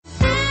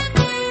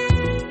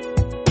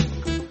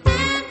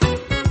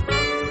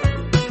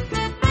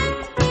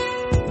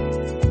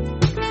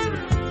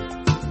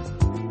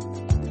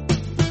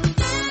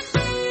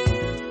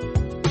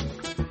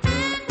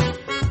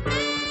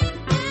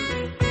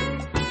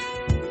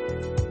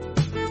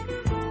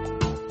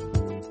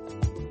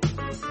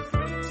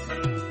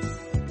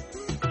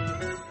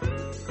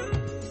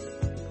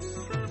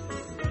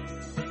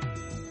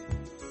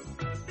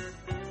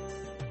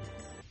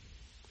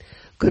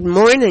Good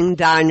morning,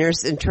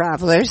 diners and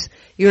travelers.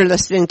 You're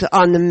listening to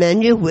On the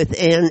Menu with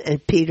Ann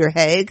and Peter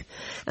Haig.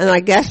 And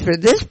I guess for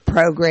this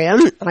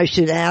program, I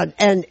should add,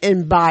 and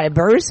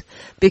imbibers,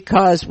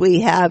 because we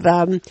have,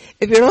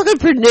 if you're looking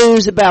for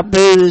news about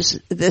booze,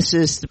 this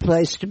is the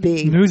place to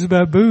be. News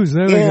about booze,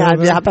 there we go.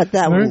 Yeah, how about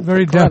that very, one?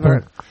 Very Clever.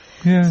 dapper.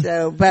 Yeah,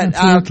 so, but,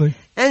 absolutely.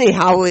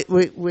 Anyhow,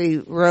 we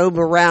roam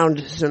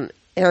around some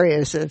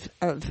areas of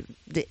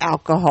the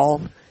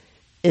alcohol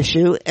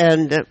issue,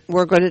 and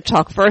we're going to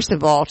talk first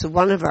of all to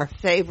one of our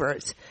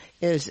favorites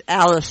is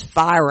Alice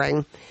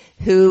Firing,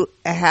 who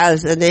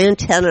has an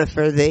antenna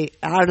for the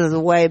out of the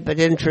way but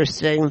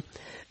interesting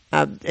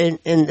in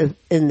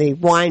the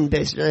wine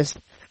business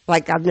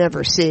like I've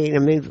never seen. I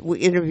mean, we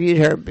interviewed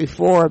her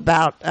before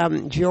about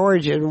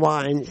Georgian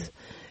wines,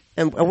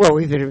 and well,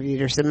 we've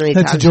interviewed her so many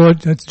times.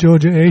 That's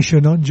Georgia,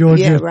 Asia, not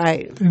Georgia. Yeah,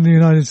 right. In the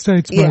United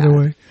States, by the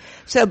way.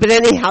 So, but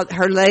anyhow,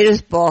 her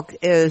latest book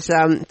is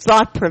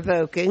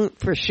thought-provoking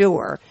for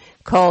sure,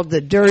 called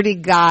The Dirty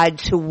Guide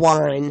to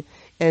Wine.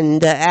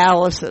 And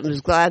Alice, I was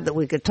glad that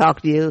we could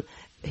talk to you.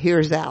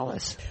 Here's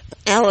Alice.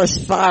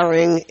 Alice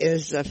Firing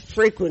is a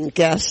frequent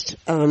guest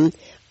on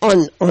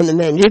the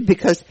menu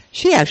because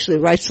she actually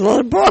writes a lot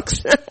of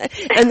books,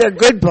 and they're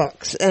good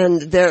books,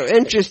 and they're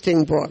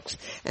interesting books.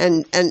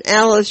 And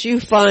Alice,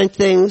 you find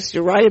things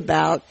to write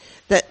about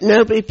that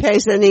nobody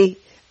pays any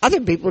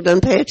other people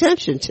don't pay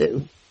attention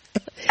to.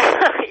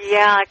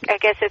 Yeah, I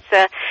guess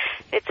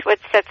it's what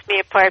sets me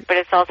apart, but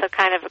it's also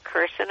kind of a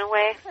curse in a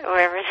way, or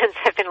ever since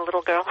I've been a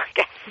little girl, I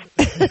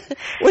guess.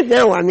 Well,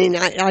 no, I mean,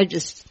 I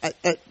just,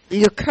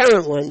 your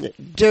current one,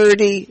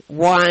 Dirty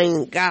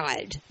Wine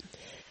Guide.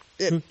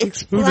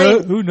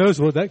 Explain. Who knows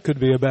what that could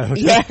be about?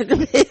 Yeah, it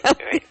could be all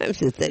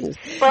kinds of things.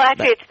 Well,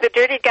 actually, it's The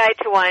Dirty Guide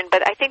to Wine,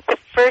 but I think the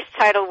first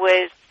title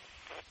was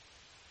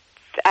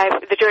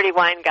The Dirty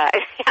Wine Guide.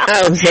 Yeah.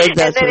 Oh, so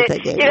that's what they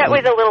gave. That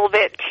was a little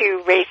bit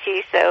too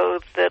racy, so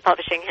the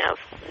publishing house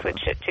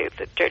switched it to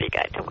The Dirty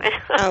Guide to Wine.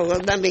 Oh,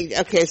 well,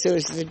 okay, so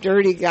it's The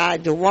Dirty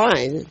Guide to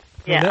Wine.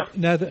 Yeah.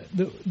 Now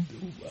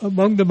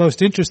among the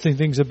most interesting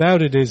things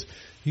about it is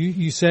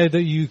you say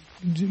that you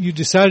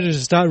decided to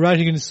start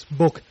writing this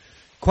book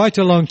quite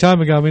a long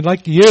time ago. I mean,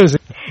 like years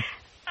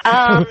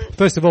ago.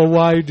 First of all,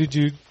 why did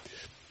you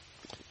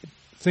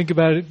think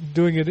about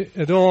doing it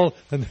at all,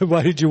 and then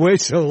why did you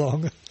wait so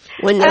long?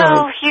 Well, no.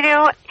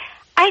 Oh,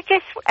 I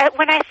just,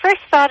 when I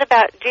first thought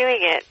about doing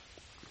it,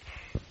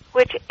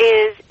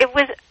 it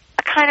was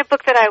a kind of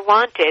book that I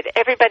wanted.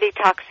 Everybody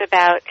talks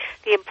about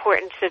the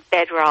importance of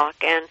bedrock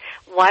and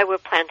why we're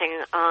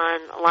planting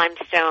on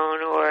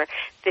limestone, or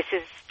this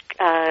is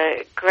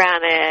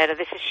granite, or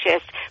this is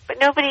schist, but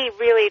nobody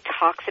really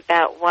talks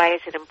about why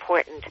is it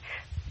important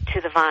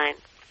to the vine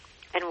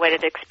and what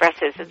it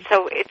expresses. And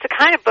so it's the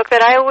kind of book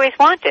that I always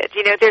wanted.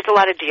 There's a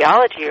lot of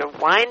geology or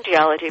wine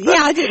geology books.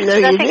 Yeah, I didn't know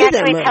you knew that much.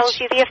 Nothing actually tells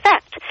you the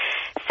effect.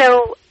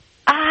 So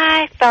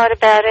I thought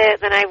about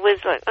it, and I was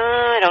like,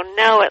 I don't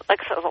know. It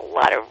looks like a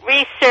lot of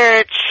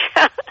research.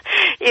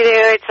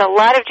 It's a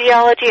lot of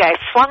geology. I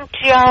flunked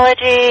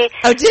geology.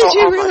 Oh, did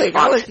you really?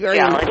 I was very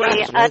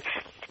impressed.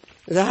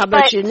 How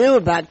much you know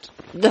about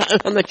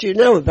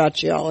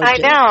geology? I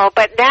know,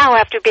 but now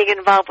after being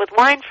involved with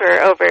wine for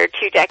over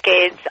 2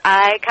 decades,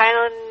 I kind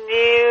of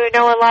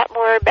know a lot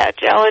more about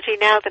geology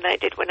now than I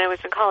did when I was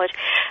in college.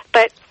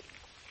 But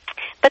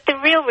the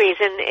real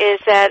reason is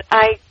that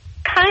I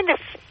kind of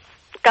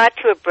got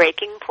to a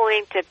breaking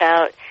point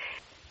about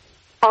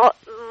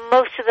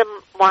most of the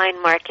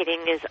wine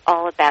marketing is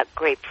all about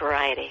grape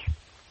variety.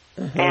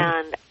 Mm-hmm.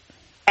 And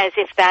as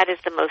if that is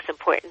the most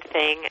important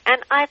thing,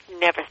 and I've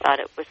never thought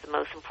it was the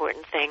most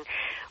important thing.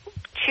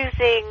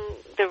 Choosing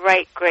the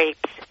right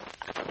grapes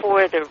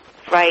for the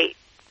right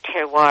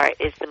terroir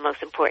is the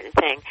most important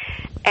thing.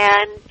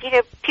 And,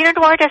 Pinot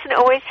Noir doesn't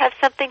always have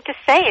something to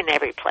say in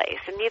every place,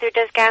 and neither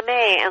does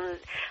Gamay. And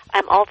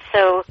I'm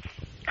also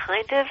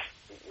kind of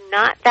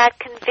not that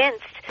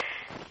convinced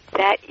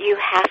that you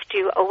have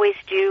to always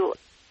do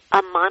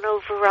a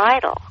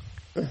monovarietal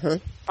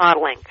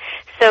bottling.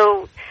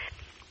 So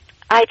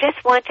I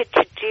just wanted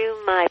to do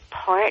my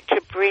part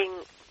to bring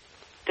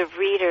the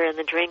reader and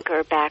the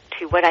drinker back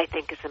to what I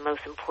think is the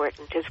most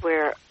important, is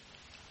where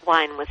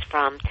wine was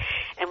from.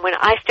 And when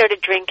I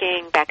started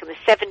drinking back in the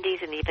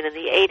 70s and even in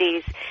the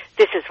 80s,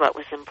 this is what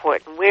was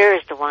important. Where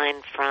is the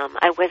wine from?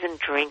 I wasn't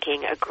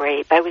drinking a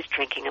grape. I was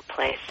drinking a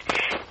place.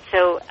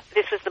 So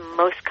this was the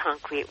most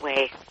concrete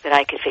way that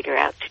I could figure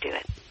out to do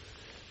it.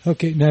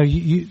 Okay, now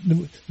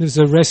there's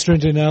a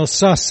restaurant in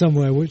Alsace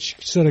somewhere which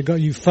sort of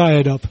got you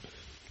fired up.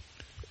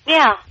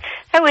 Yeah,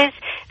 it was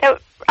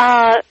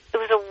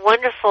a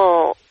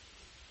wonderful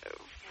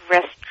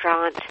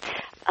restaurant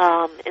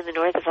in the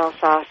north of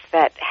Alsace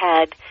that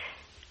had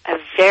a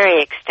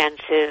very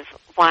extensive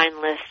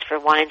wine list for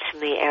wines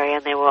from the area,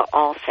 and they were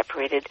all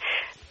separated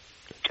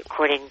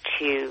according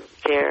to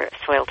their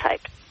soil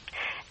type.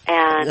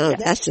 And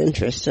that's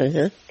interesting,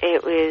 huh?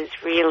 It was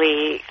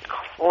really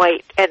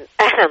quite, and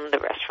the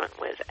restaurant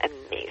was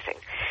amazing.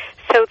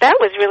 So that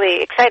was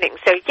really exciting.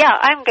 So yeah,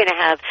 I'm going to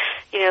have,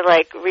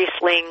 like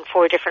Riesling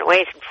 4 different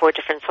ways and 4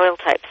 different soil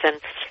types, and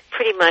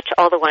pretty much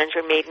all the wines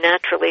were made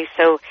naturally,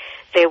 so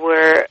they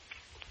were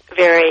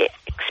very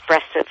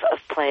expressive of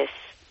place.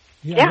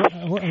 Yeah.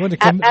 I want to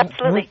come,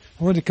 absolutely.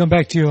 I want to come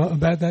back to you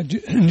about that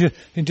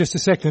in just a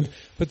second.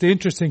 But the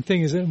interesting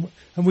thing is, and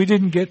we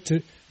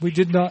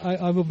did not,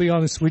 I will be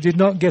honest, we did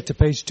not get to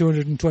page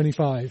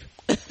 225.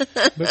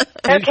 But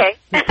Okay.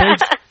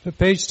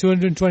 page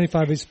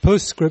 225 is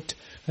postscript,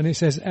 and it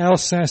says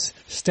Alsace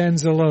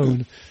stands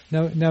alone.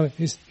 Now,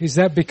 is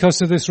that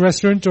because of this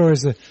restaurant, or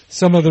is there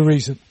some other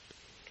reason?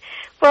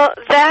 Well,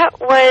 that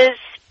was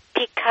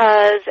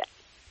because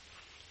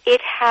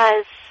it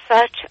has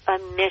such a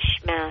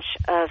mishmash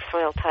of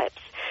soil types.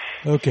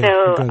 Okay.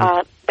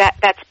 So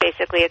that's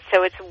basically it.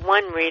 So it's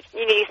one region.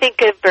 You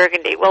think of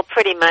Burgundy. Well,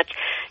 pretty much,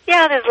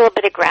 there's a little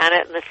bit of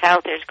granite in the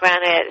south. There's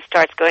granite. It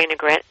starts going to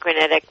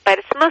granitic, but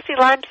it's mostly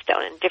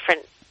limestone and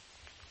different,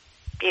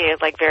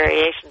 like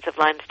variations of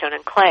limestone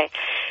and clay.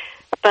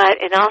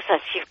 But in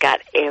Alsace, you've got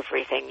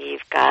everything.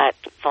 You've got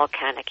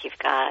volcanic. You've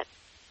got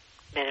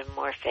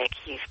metamorphic.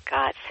 You've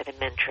got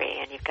sedimentary,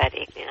 and you've got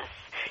igneous.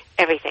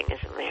 Everything is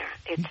in there.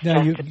 It's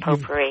now just a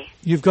potpourri.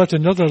 You've got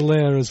another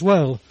layer as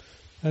well,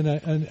 and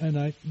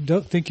I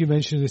don't think you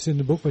mentioned this in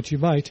the book, but you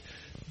might.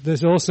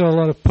 There's also a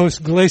lot of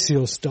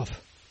post-glacial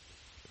stuff.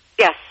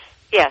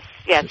 Yes.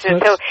 So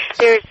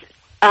there's,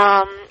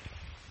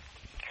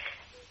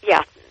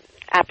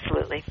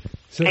 absolutely.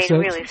 So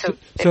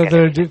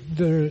there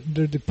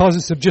are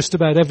deposits of just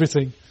about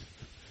everything.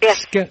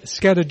 Yes.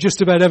 Scattered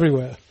just about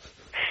everywhere.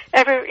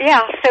 So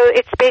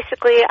it's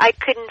basically, I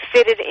couldn't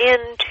fit it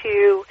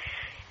into,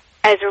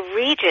 as a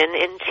region,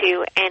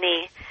 into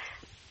any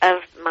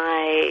of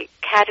my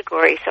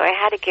categories, so I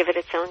had to give it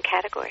its own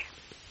category.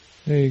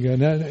 There you go.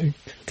 Now, a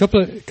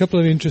couple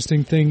of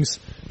interesting things,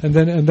 and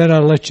then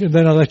I'll let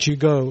you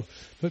go.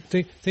 But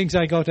things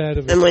I got out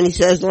of it. And when he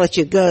says "let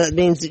you go," it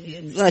means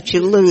let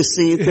you loose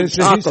so you can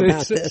talk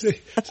about this.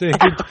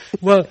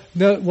 Well,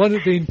 no. One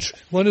of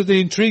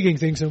the intriguing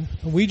things, and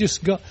we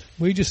just got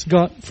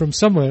from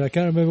somewhere. I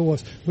can't remember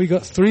what it was. We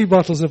got 3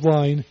 bottles of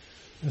wine,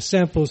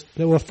 samples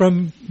that were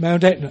from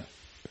Mount Etna.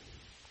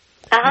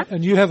 Uh-huh.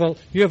 And you have a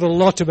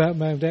lot about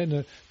Mount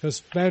Etna,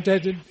 because Mount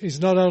Etna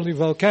is not only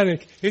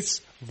volcanic,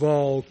 it's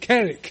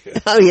volcanic.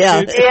 Oh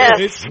yeah,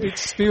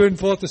 it's spewing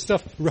forth the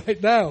stuff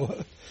right now.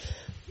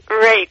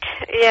 Right.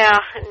 Yeah.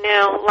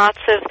 No. Lots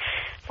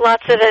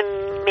of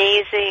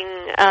amazing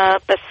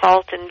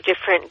basalt in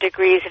different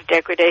degrees of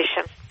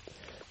degradation.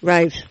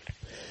 Right.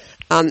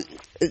 And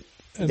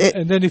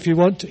then if you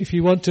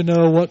want to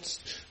know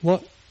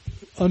what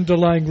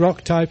underlying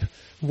rock type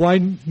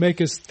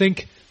winemakers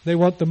think they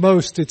want the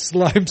most, it's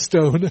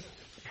limestone.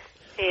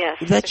 Yes.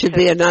 That should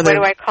be another.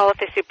 What do I call it?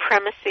 The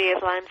supremacy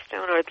of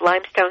limestone, or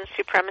limestone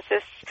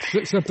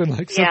supremacists? Something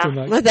like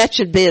that. Well, that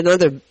should be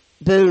another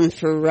boon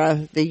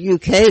for the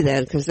UK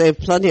then, because they have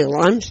plenty of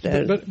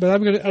limestone. But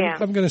I'm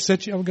going to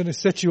set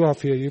you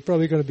off here. You're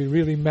probably going to be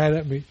really mad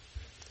at me.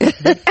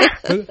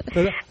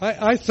 but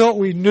I thought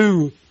we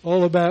knew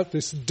all about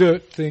this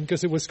dirt thing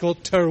because it was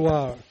called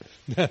terroir.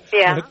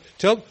 Yeah.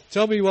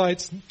 Tell me why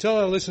tell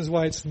our listeners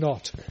why it's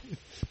not.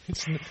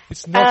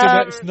 It's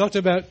not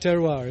about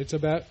terroir. It's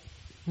about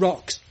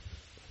rocks.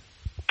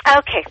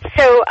 Okay,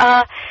 so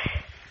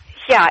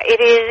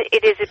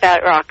it is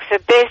about rock. So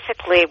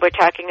basically, we're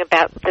talking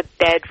about the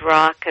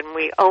bedrock, and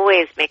we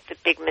always make the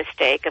big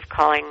mistake of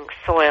calling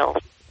soil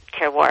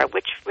terroir,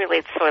 which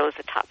really the soil is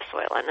the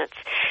topsoil, and it's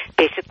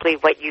basically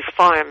what you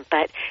farm.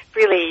 But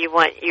really, you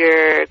want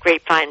your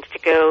grapevines to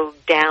go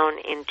down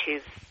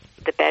into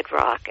the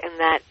bedrock, and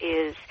that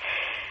is,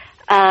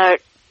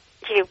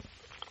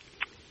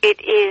 it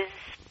is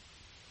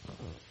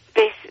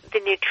the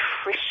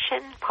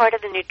nutrition, part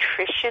of the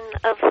nutrition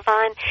of the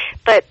vine,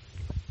 but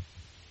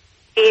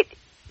it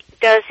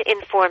does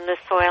inform the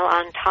soil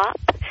on top.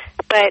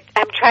 But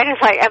I'm trying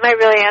to am I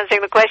really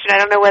answering the question? I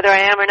don't know whether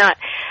I am or not.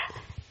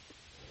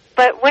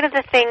 But one of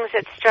the things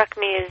that struck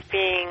me as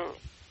being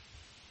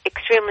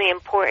extremely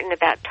important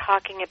about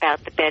talking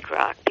about the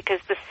bedrock, because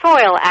the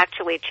soil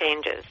actually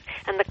changes,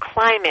 and the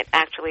climate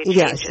actually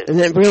changes. Yes, and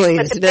it really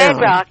but is the now.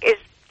 bedrock is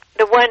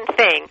the one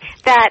thing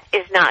that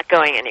is not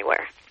going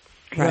anywhere.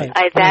 Right.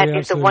 That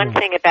is the one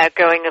thing about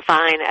growing a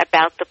vine,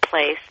 about the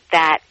place,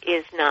 that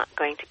is not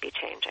going to be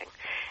changing.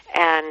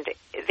 And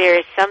there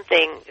is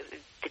something,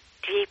 the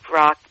deep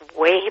rock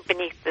way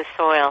beneath the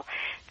soil,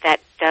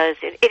 that does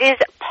it. It is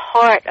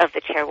part of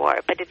the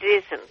terroir, but it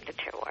isn't the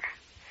terroir.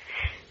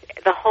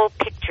 The whole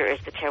picture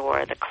is the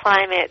terroir, the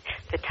climate,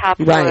 the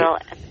topsoil,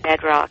 right, and the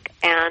bedrock.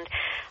 And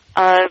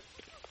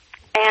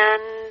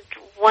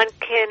one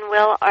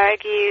will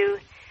argue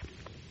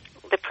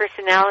the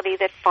personality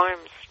that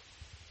farms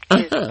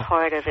is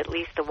part of at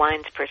least the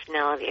wine's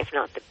personality, if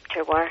not the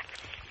terroir.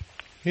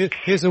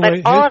 Here's a but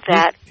way, all of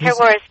that,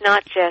 terroir is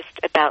not just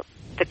about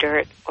the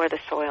dirt or the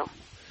soil.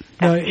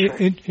 No,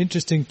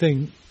 interesting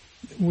thing.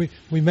 We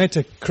met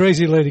a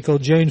crazy lady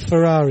called Jane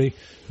Ferrari,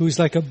 who's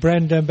like a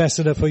brand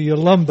ambassador for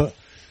Yolumba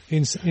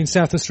in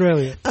South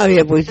Australia. Oh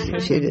yeah,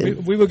 she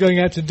did. We were going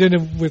out to dinner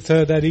with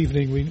her that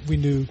evening. We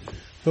knew,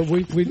 But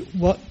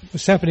what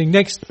was happening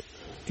next,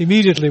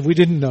 immediately, we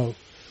didn't know.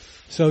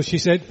 So she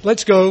said,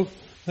 let's go.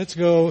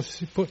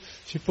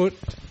 She put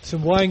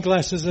some wine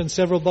glasses and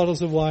several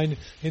bottles of wine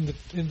in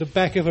the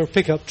back of her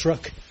pickup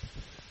truck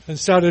and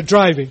started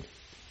driving.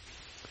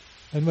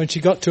 And when she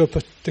got to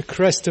the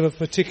crest of a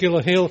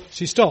particular hill,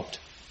 she stopped.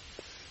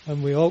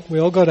 And we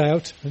all got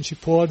out, and she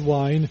poured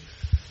wine.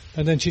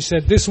 And then she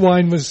said, this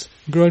wine was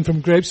grown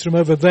from grapes from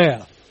over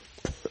there.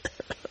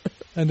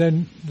 And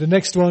then the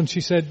next one,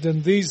 she said,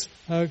 and this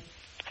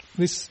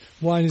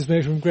wine is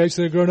made from grapes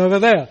that are grown over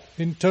there,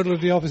 in totally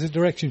the opposite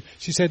direction.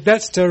 She said,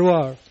 that's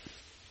terroir.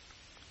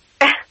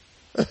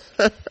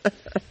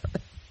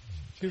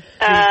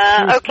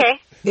 Okay.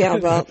 Yeah,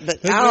 well,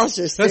 but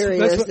Alice's theory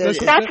is that...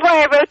 That's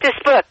why I wrote this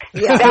book.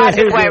 Yeah. That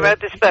is why I wrote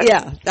this book.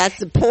 Yeah, that's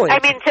the point. I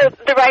mean, so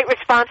the right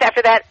response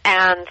after that,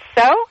 and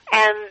so,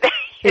 and...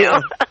 You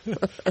know,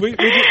 I mean,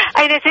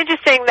 it's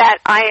interesting that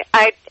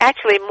I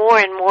actually more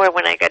and more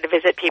when I go to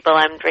visit people,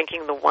 I'm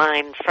drinking the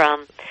wine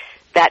from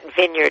that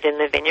vineyard in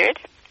the vineyard.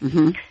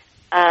 Mm-hmm.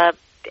 And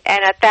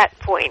at that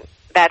point,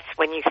 that's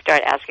when you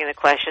start asking the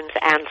questions.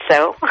 And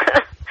so,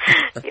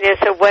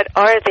 so what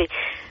are the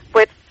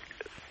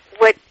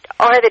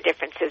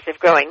differences of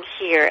growing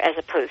here as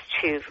opposed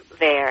to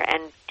there?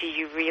 And do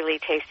you really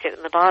taste it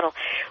in the bottle?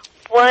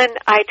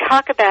 I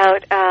talk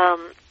about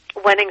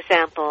one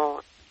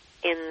example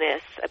in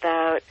this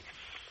about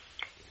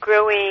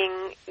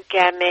growing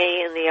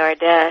Gamay in the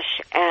Ardèche,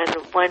 and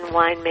one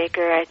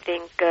winemaker, I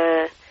think,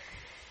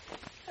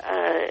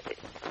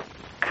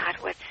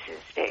 what's his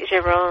name?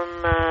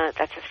 Jerome,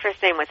 that's his first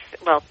name,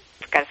 forgot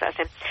his last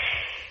name,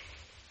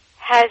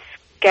 has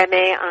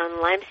Gamay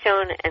on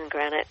limestone and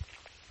granite,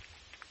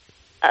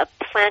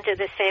 planted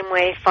the same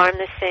way, farmed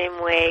the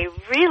same way,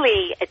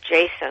 really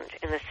adjacent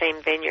in the same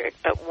vineyard,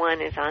 but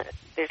one is on,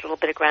 there's a little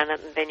bit of granite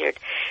in the vineyard.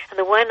 And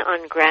the one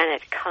on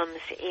granite comes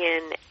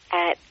in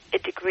at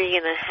 1.5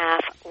 degrees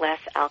less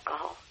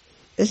alcohol.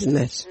 Isn't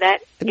it?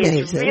 That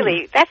amazing? Is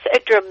really, that's a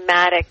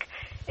dramatic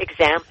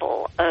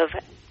example of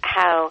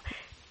how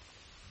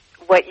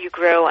what you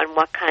grow on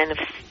what kind of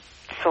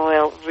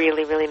soil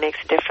really, really makes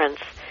a difference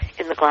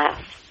in the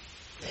glass.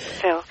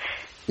 So,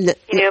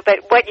 but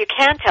what you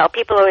can tell,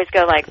 people always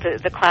go like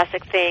the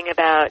classic thing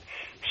about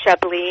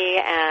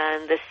Chablis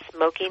and the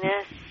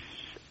smokiness.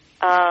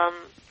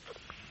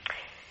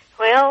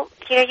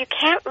 You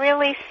can't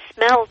really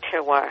smell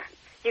terroir.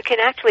 You can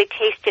actually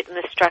taste it in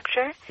the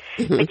structure,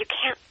 mm-hmm. but you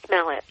can't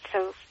smell it.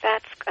 So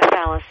that's a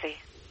fallacy.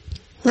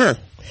 Huh.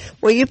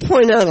 Well, you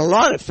point out a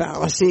lot of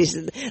fallacies.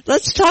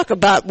 Let's talk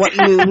about what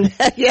you,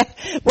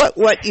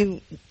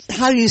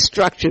 how you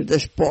structured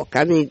this book.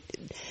 I mean,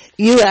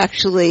 you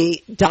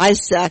actually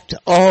dissect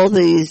all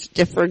these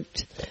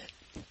different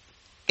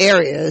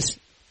areas,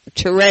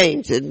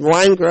 terrains, and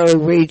wine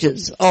growing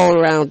regions all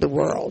around the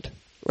world,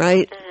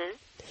 right? Mm-hmm.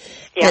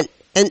 Yeah.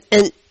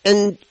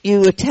 And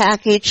you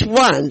attack each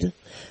one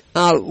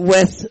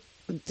with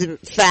the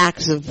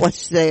facts of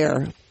what's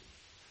there.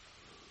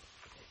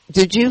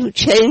 Did you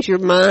change your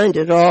mind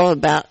at all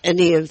about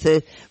any of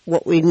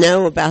what we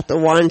know about the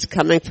wines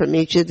coming from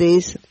each of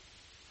these?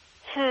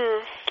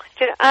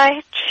 Did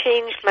I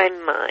change my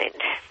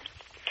mind?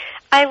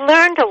 I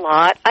learned a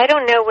lot. I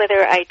don't know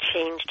whether I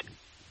changed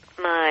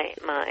my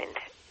mind.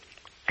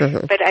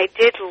 Uh-huh. But I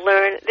did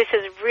learn. This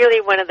is really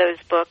one of those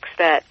books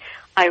that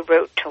I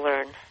wrote to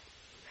learn.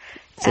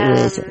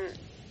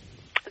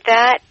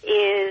 That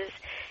is,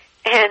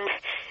 and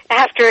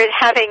after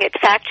having it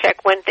fact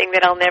check, one thing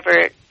that I'll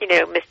never,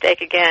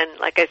 mistake again,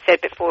 like I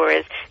said before,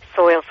 is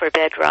soil for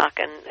bedrock,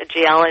 and a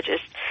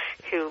geologist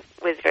who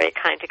was very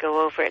kind to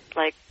go over it,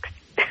 like,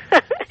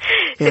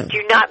 said,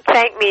 do not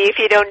thank me if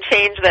you don't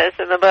change this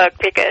in the book,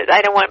 because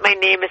I don't want my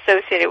name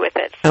associated with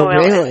it. Soil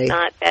really? is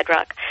not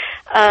bedrock.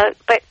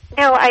 But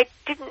no, I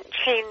didn't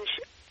change.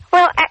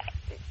 Well,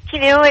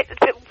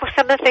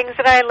 some of the things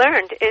that I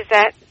learned is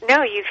that,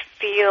 no, you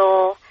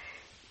feel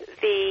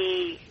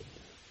the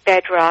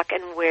bedrock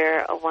and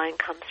where a wine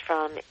comes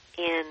from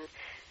in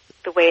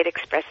the way it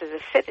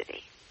expresses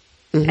acidity.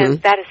 Mm-hmm.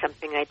 And that is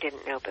something I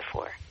didn't know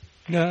before.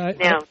 No,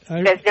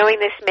 does knowing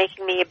this make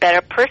me a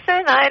better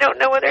person? I don't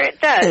know whether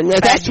it does. And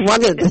that's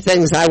one of the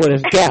things I would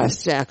have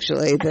guessed,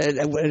 actually, that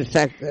it would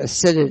affect the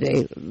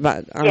acidity.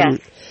 But, yes.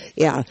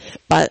 Yeah.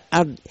 But,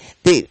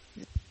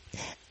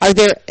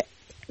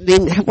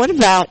 what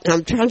about,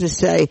 I'm trying to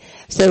say,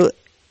 so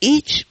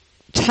each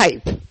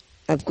type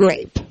of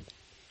grape,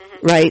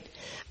 mm-hmm. right,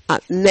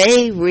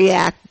 may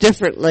react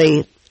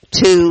differently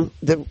to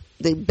the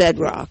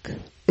bedrock.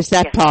 Is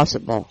that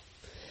possible?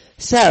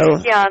 So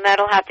yeah, and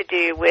that'll have to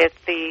do with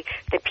the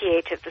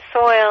pH of the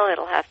soil.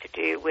 It'll have to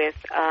do with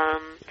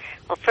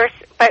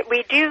but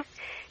we do,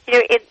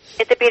 at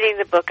the beginning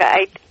of the book,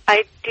 I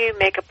do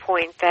make a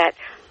point that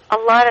a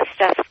lot of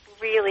stuff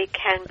really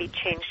can be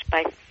changed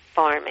by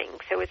farming.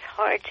 So it's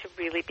hard to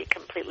really be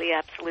completely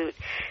absolute.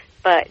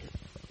 But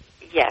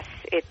yes,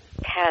 it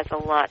has a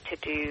lot to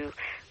do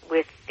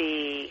with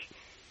the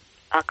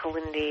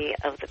alkalinity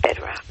of the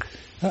bedrock.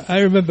 I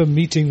remember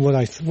meeting what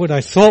I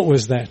thought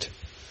was that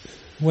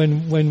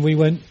when we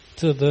went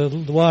to the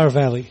Loire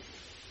Valley,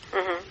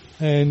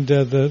 and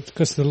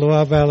because the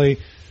Loire Valley,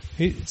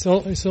 it's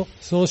all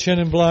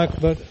Chenin Blanc,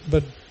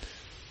 but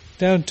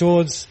down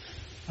towards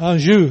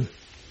Anjou,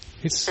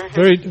 it's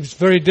very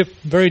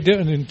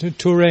different in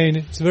Touraine.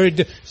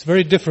 It's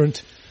very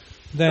different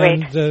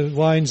than the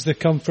wines that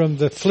come from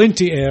the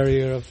flinty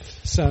area of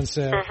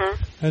Sancerre.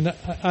 And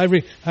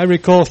I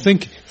recall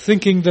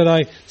thinking that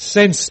I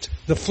sensed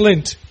the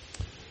flint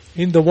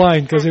in the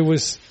wine because it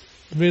was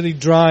really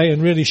dry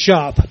and really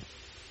sharp.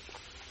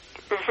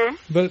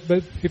 But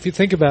if you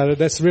think about it,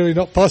 that's really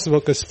not possible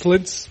because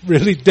flint's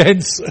really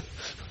dense.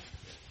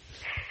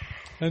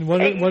 And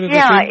one of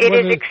the it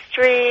is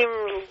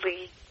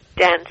extremely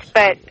dense.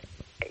 But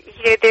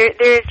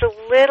there's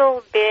a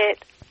little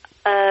bit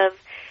of.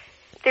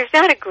 There's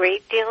not a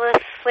great deal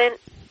of flint.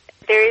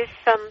 There is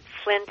some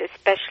flint,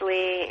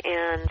 especially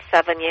in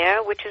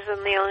Savonnières, which is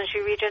in the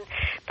Anjou region,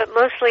 but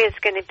mostly it's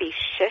going to be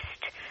schist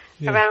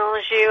around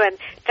Anjou, and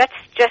that's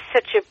just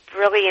such a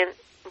brilliant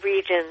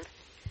region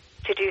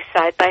to do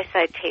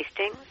side-by-side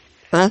tastings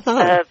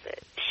of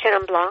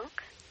Chenin Blanc.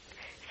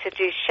 So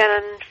do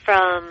Chenin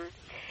from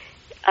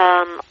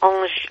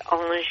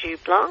Anjou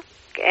Blanc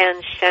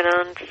and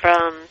Chenin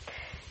from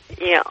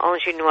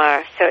Anjou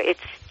Noir. So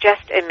it's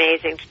just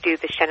amazing to do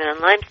the Chenin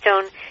on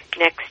limestone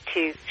next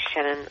to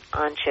Chenin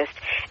on schist.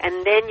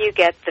 And then you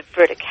get the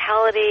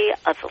verticality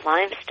of the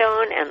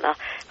limestone and the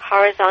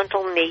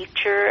horizontal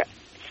nature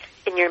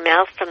in your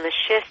mouth from the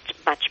schist,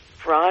 much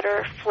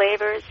broader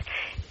flavors.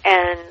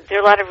 And there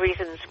are a lot of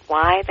reasons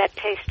why that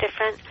tastes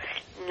different,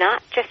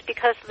 not just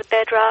because of the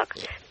bedrock,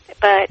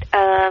 but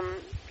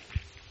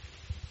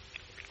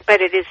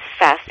it is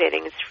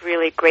fascinating. It's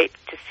really great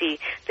to see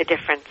the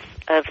difference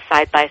of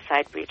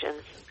side-by-side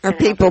regions. Are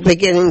people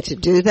beginning to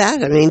do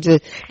that? I mean, to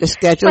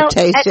schedule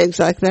tastings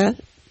like that?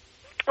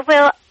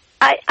 Well,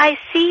 I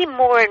see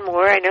more and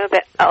more. I know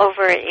that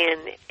over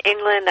in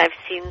England I've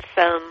seen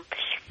some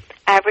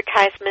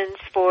advertisements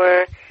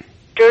for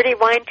dirty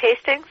wine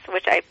tastings,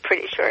 which I'm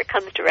pretty sure it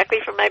comes directly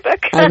from my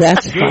book. Oh,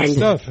 that's good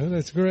stuff.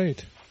 That's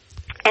great.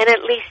 And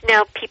at least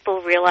now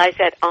people realize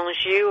that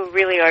Anjou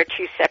really are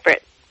two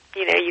separate.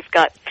 You've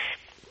got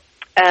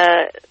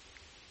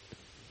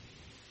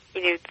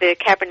the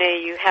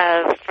Cabernet you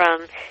have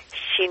from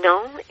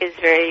Chinon is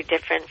very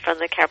different from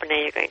the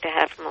Cabernet you're going to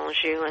have from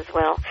Anjou as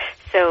well.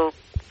 So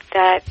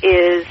that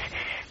is,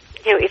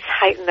 it's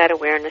heightened that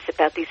awareness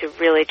about these are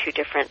really two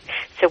different.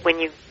 So when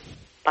you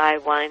buy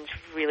wines,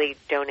 really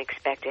don't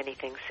expect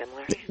anything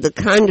similar. The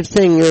kind of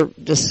thing you're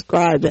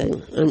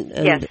describing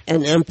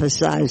and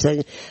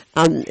emphasizing,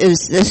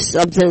 is this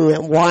something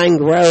that wine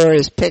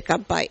growers pick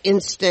up by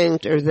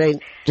instinct, or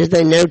do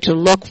they know to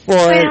look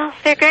for it? Well,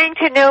 they're going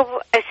to know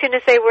as soon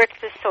as they work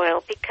the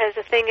soil, because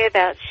the thing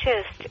about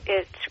schist,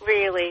 it's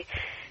really,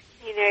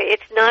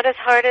 it's not as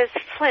hard as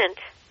flint,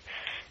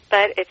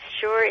 but it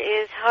sure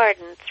is hard,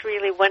 and it's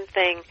really one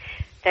thing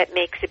that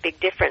makes a big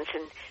difference.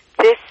 And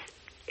this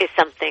is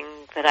something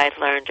that I've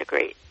learned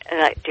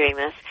doing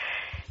this.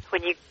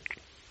 When you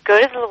go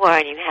to the Loire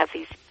and you have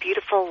these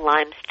beautiful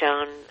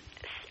limestone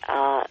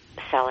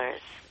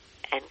cellars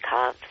and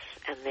coves,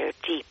 and they're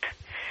deep,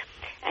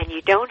 and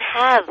you don't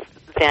have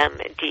them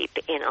deep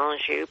in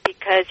Anjou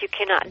because you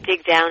cannot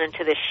dig down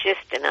into the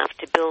schist enough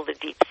to build a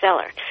deep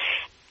cellar.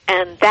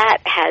 And that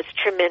has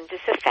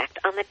tremendous effect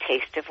on the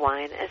taste of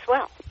wine as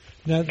well.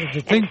 Now,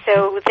 and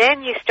so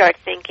then you start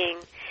thinking,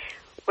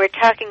 we're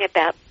talking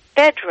about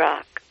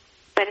bedrock,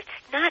 but it's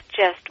not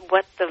just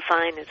what the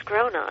vine is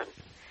grown on,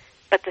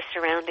 but the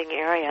surrounding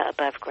area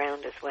above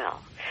ground as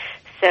well.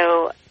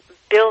 So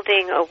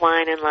building a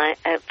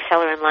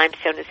cellar in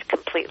limestone is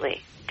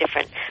completely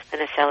different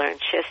than a cellar in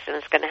schist, and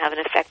it's going to have an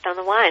effect on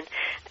the wine.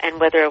 And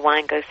whether a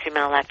wine goes through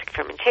malolactic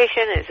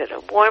fermentation, is it a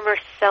warmer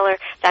cellar,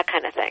 that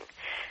kind of thing.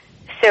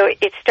 So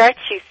it starts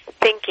you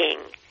thinking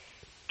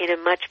in a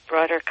much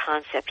broader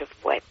concept of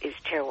what is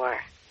terroir.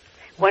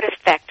 What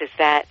effect does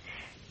that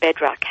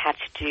bedrock have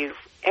to do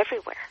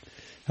everywhere?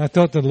 I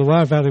thought the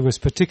Loire Valley was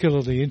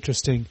particularly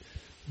interesting,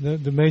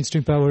 the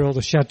mainstream part where all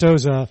the chateaux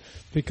are,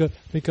 because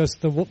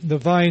the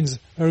vines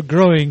are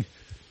growing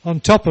on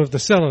top of the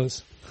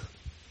cellars.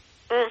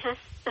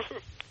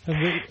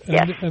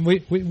 And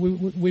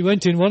we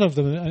went in one of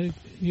them. I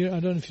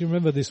don't know if you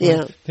remember this one.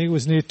 Yeah. I think it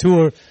was near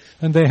Tours,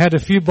 and they had a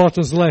few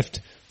bottles left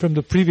from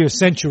the previous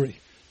century.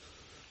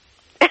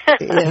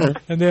 Yeah.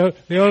 And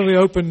they only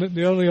opened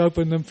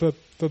them for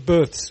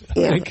births. I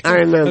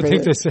remember. I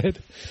think they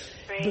said.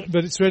 Right.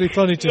 But it's really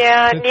funny to...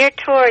 Yeah, near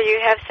Tours you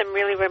have some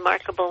really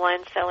remarkable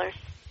wine cellars.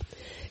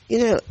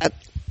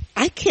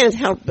 I can't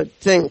help but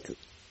think,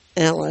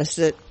 Alice,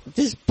 that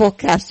this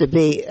book has to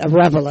be a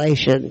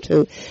revelation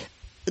to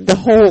the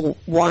whole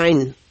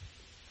wine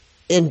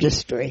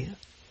industry,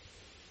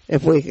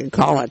 if we can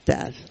call it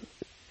that.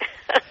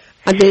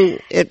 I mean,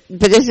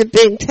 but is it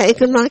being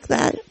taken like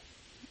that?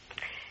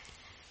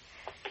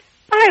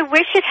 I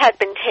wish it had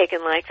been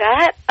taken like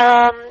that.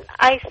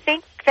 I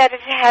think that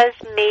it has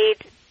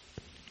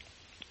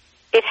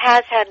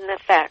had an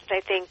effect.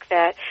 I think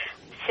that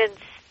since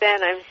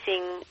then I'm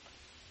seeing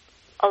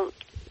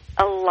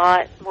a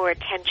lot more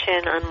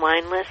attention on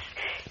wine lists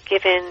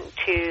given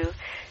to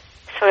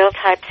soil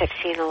types. I've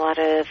seen a lot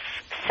of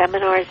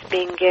seminars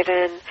being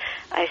given.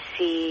 I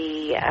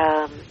see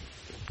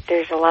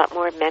there's a lot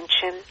more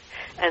mention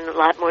and a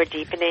lot more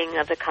deepening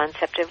of the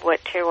concept of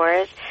what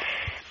terroir is.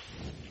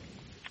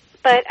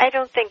 But I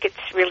don't think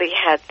it's really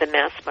had the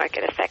mass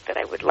market effect that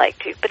I would like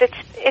to. But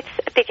it's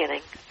a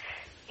beginning.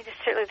 You know,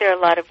 certainly there are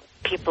a lot of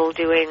people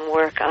doing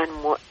work on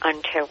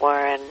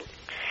terroir.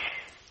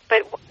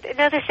 But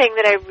another thing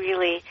that I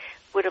really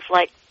would have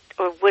liked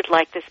or would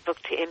like this book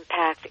to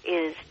impact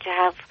is to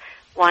have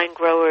wine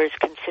growers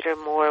consider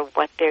more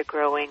what they're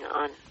growing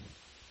on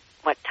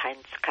what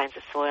kinds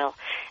of soil.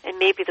 And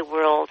maybe the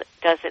world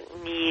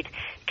doesn't need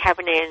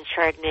Cabernet and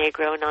Chardonnay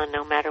grown on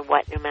no matter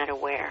what, no matter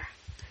where.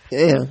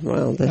 Yeah,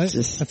 well, that's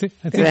just going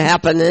to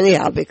happen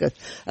anyhow because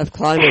of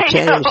climate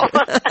change.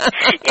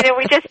 You know,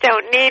 we just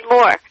don't need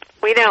more.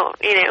 We don't.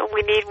 You know,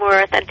 we need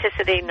more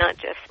authenticity, not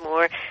just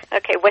more.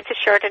 Okay, what's a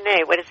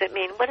Chardonnay? What does it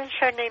mean? What does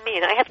Chardonnay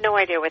mean? I have no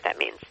idea what that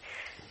means.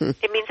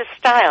 It means a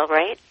style,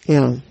 right?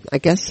 Yeah, I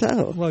guess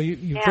so. Well,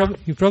 you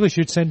probably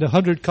should send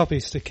 100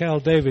 copies to Cal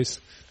Davis.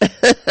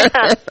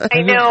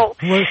 I know.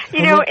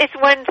 You know, it's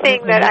one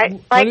thing that I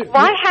like.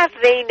 Why have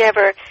they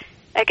never?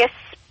 I guess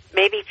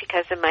maybe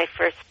because in my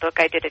first book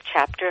I did a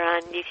chapter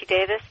on UC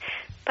Davis,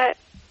 but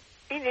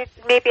you know,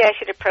 maybe I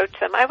should approach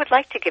them. I would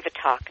like to give a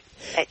talk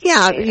at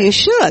UC Davis. You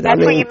should. That's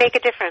where you make a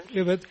difference.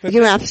 Yeah, but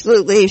you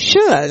absolutely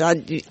should.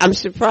 I'm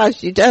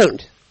surprised you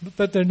don't.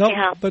 But they're not.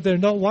 Yeah. But they're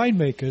not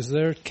winemakers.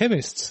 They're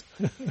chemists.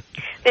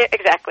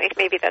 Exactly.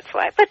 Maybe that's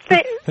why. But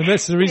and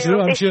that's the reason. You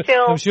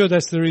know, I'm sure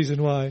that's the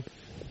reason why.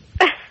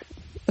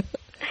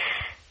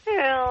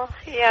 Well,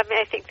 yeah. I mean,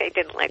 I think they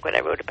didn't like what I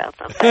wrote about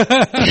them.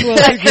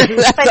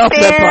 That's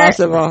also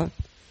possible.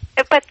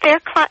 But their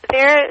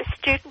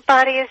student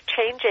body is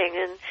changing,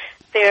 and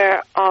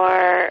there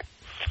are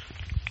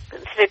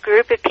a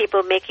group of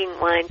people making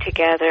wine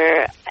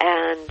together,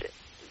 and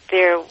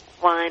their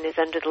wine is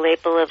under the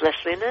label of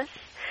Les Lunas.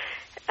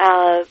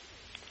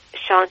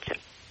 Chant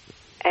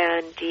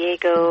and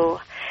Diego,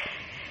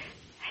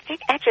 I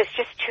think actually it's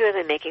just two of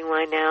them making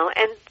wine now,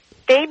 and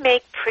they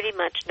make pretty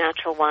much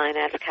natural wine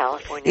out of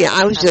California. Yeah,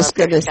 I was just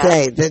going to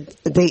say that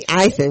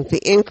I think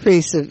the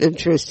increase of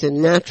interest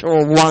in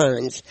natural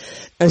wines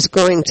is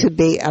going to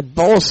be a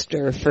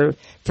bolster for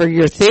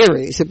your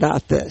theories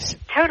about this.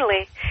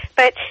 Totally.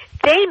 But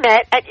they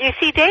met at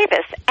UC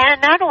Davis,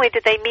 and not only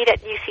did they meet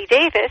at UC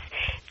Davis,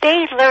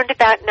 they learned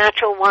about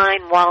natural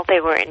wine while they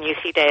were in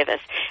UC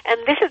Davis.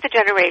 And this is the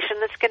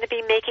generation that's going to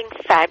be making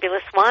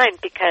fabulous wine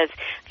because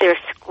they're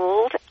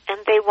schooled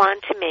and they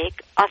want to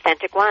make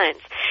authentic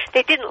wines.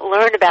 They didn't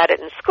learn about it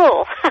in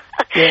school,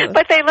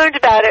 but they learned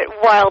about it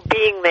while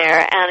being there,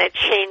 and it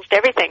changed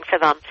everything for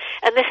them.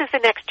 And this is the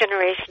next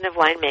generation of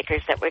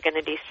winemakers that we're going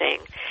to be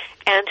seeing,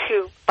 and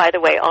who, by the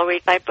way, all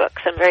read my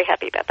books. I'm very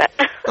happy about that.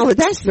 Oh,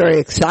 that's very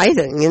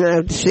exciting, you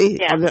know, to see.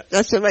 Yeah.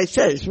 That's what I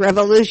said. It's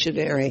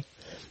revolutionary.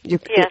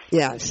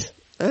 Yes.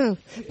 Oh,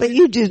 but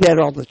you do that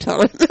all the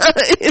time.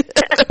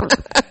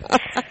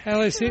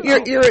 Alice,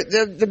 you're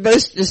the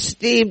most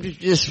esteemed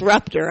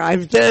disruptor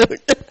I've known.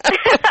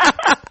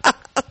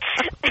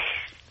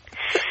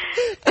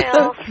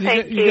 Well,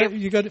 thank you.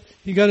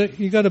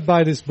 You got to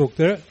buy this book.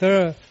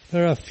 There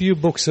are a few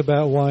books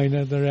about wine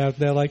that are out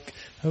there. Like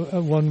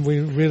one we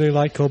really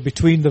like called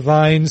Between the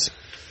Vines.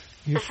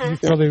 You've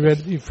probably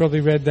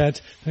read that.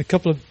 A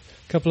couple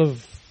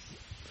of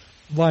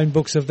wine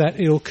books of that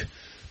ilk.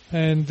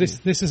 And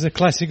this is a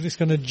classic that's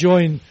going to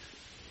join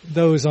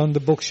those on the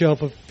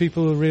bookshelf of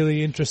people who are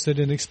really interested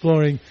in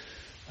exploring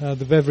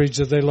the beverage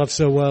that they love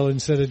so well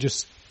instead of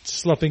just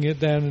slopping it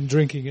down and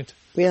drinking it.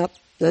 Yep.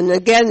 And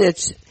again,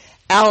 it's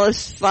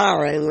Alice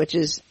Feiring, which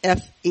is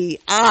Feiring,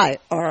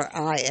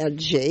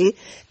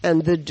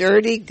 and The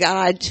Dirty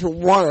Guide to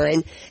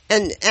Wine.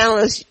 And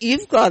Alice,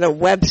 you've got a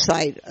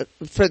website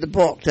for the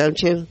book,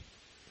 don't you?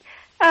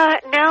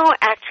 No,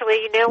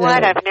 actually, you know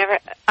what?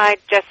 I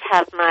just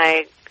have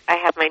my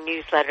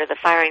newsletter, The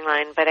Firing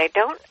Line, but it's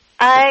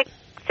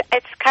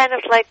kind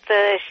of like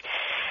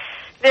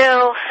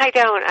no, I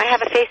don't. I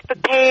have a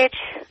Facebook page.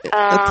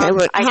 Okay,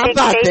 well,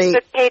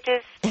 Facebook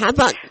pages. How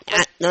about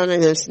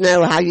letting us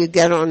know how you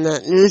get on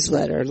that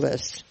newsletter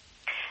list?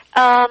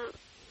 The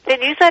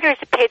newsletter is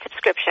a paid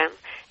subscription,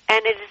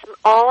 and it is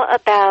all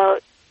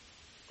about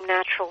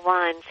natural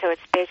wine. So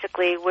it's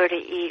basically where to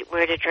eat,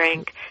 where to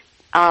drink,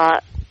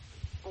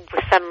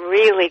 with some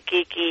really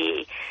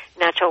geeky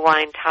natural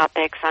wine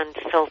topics on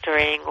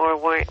filtering or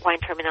wine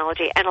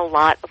terminology, and a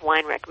lot of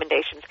wine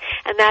recommendations.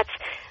 And that's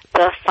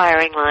the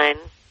Firing Line,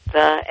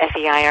 the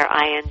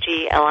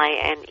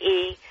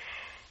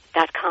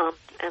FEIRINGLINE.com,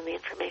 and the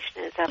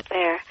information is up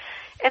there.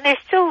 And there's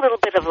still a little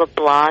bit of a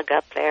blog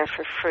up there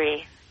for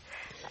free.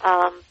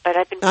 But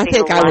I've been putting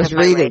a lot of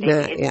my writing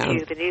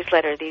into the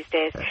newsletter these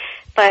days.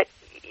 But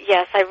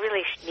yes, I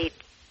really need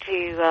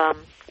to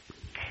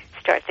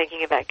start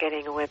thinking about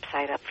getting a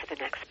website up for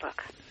the next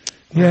book.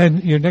 Yeah,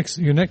 and your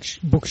next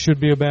book should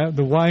be about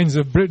the wines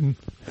of Britain.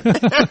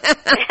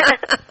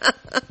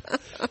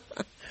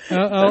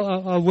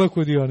 I'll I'll work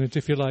with you on it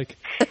if you like.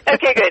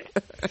 Okay, good.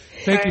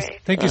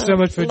 Thank you so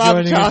much for Love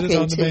joining us talking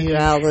on the to menu. you,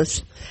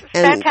 Alice.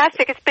 And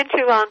Fantastic. It's been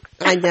too long.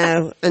 I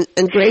know,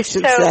 and great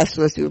success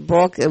with your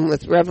book and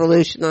with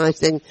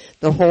revolutionizing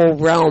the whole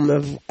realm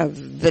of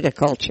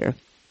viticulture.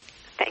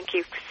 Thank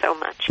you so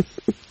much.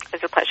 It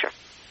was a pleasure.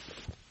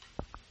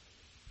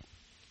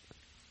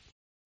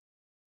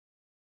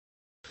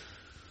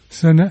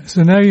 So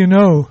now you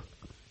know,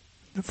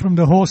 from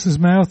the horse's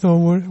mouth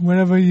or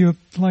wherever you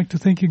like to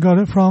think you got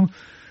it from,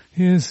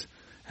 here's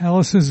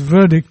Alice's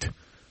verdict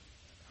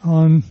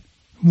on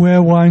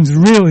where wines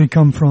really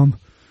come from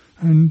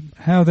and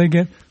how they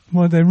get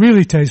what they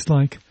really taste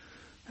like.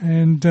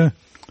 And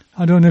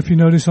I don't know if you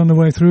noticed on the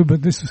way through,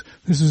 but this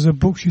is a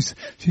book. She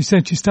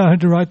said she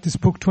started to write this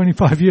book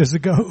 25 years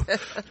ago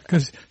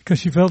because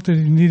she felt that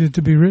it needed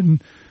to be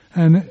written.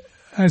 And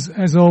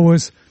as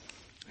always,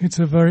 it's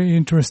a very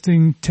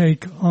interesting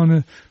take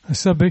on a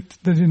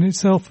subject that in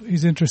itself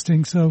is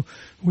interesting. So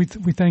we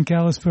thank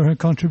Alice for her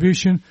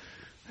contribution,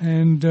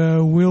 and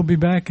we'll be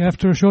back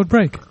after a short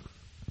break.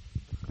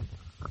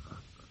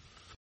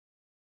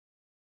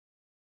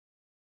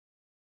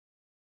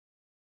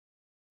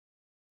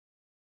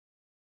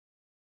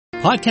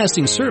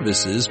 Podcasting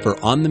services for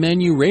On the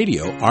Menu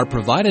Radio are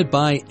provided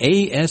by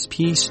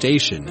ASP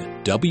Station,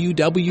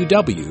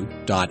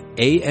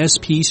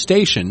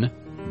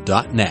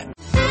 www.aspstation.net.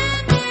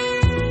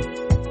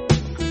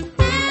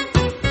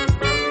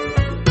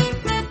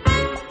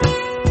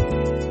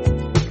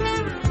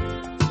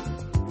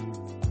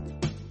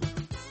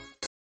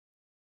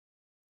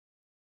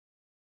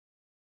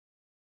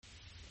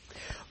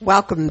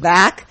 Welcome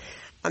back.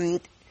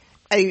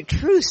 A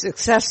true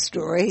success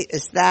story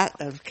is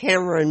that of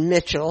Cameron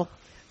Mitchell,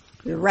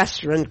 the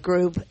restaurant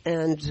group,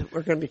 and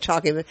we're going to be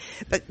talking about.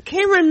 But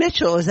Cameron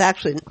Mitchell is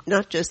actually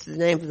not just the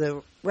name of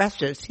the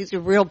restaurant; he's a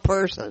real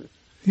person.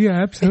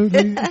 Yeah, absolutely.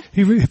 In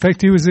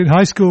fact, he was in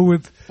high school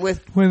with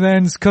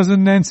Anne's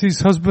cousin Nancy's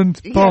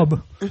husband,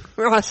 Bob. Yeah,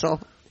 Russell.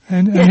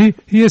 And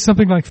he has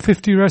something like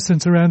 50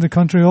 restaurants around the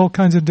country, all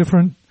kinds of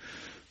different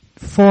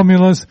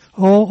formulas,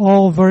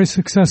 all very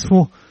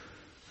successful.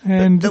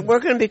 And but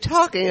we're going to be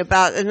talking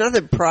about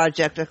another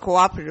project, a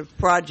cooperative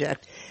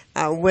project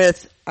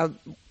with a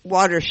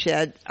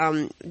watershed,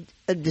 a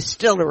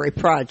distillery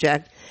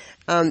project.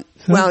 It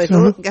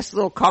gets a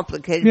little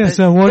complicated. Yeah, but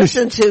so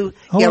listen to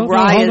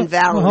Ryan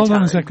Valentine. Hold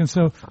on a second.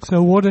 So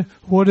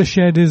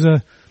Watershed is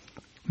a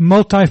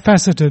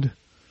multifaceted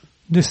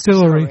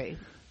distillery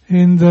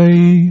in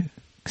the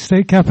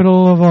state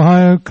capital of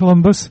Ohio,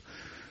 Columbus,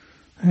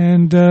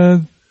 and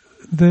the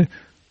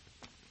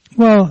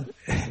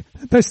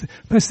best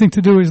thing to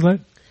do is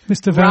let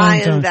Mr.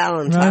 Ryan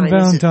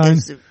Valentine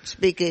is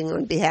speaking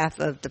on behalf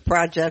of the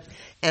project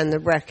and the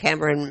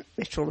Cameron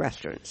Mitchell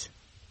restaurants.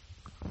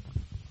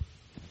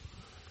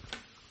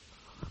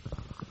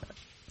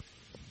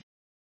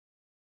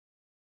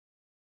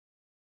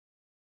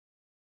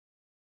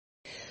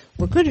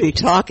 We're going to be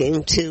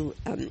talking to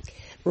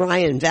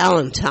Ryan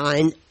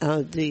Valentine,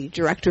 the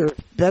director of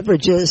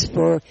beverages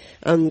for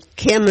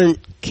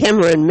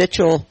Cameron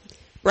Mitchell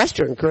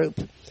Restaurant Group.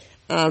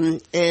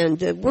 And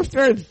we're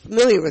very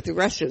familiar with the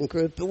restaurant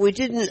group, but we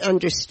didn't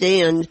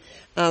understand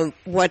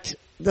what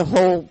the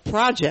whole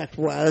project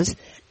was.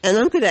 And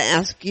I'm going to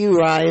ask you,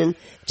 Ryan,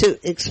 to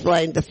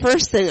explain. The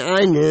first thing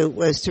I knew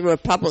was through a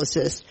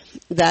publicist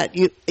that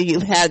you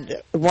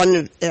had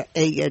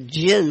a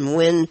gin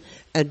win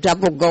a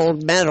double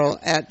gold medal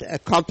at a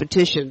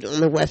competition on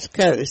the West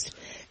Coast.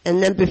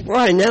 And then before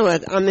I know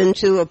it, I'm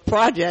into a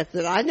project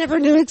that I never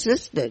knew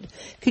existed.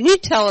 Can you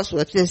tell us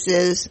what this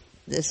is?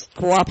 This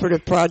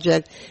cooperative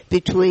project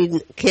between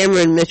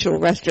Cameron Mitchell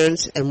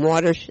Restaurants and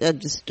Watershed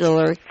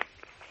Distillery?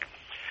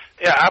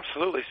 Yeah,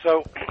 absolutely.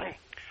 So,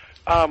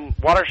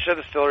 Watershed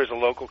Distillery is a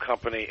local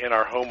company in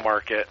our home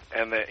market,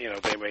 and they're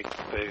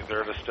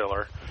a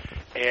distiller,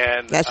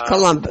 and that's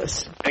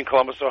Columbus, in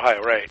Columbus,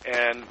 Ohio, right?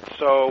 And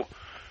so,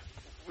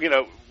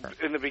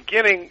 in the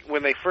beginning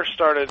when they first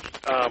started,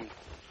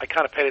 I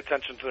kind of paid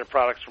attention to their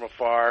products from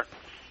afar,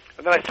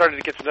 and then I started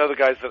to get to know the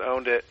guys that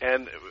owned it,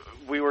 and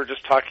we were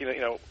just talking,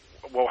 I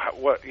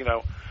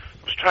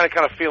was trying to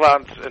kind of feel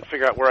out and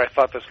figure out where I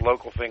thought this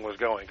local thing was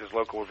going, because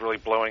local was really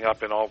blowing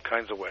up in all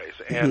kinds of ways.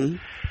 And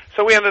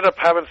so we ended up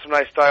having some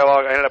nice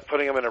dialogue. I ended up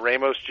putting them in a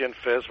Ramos Gin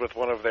Fizz with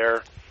one of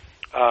their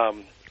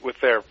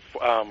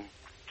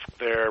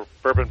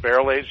bourbon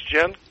barrel-aged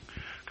gin,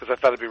 because I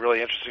thought it'd be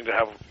really interesting to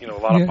have, a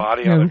lot of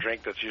body on a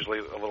drink that's usually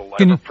a little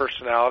lighter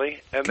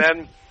personality. And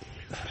then,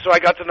 so I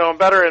got to know him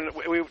better, and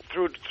we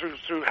through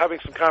having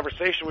some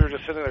conversation, we were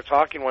just sitting there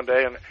talking one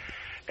day,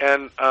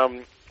 and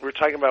we were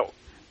talking about,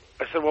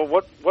 I said, well,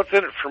 what's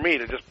in it for me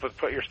to just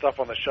put your stuff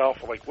on the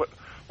shelf? Like, why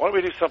don't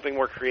we do something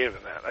more creative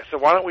than that? I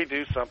said, why don't we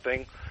do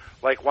something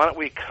like, why don't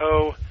we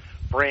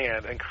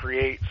co-brand and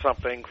create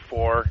something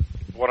for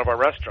one of our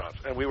restaurants?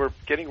 And we were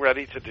getting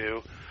ready to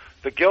do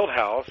the Guild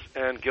House,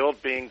 and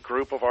Guild being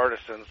group of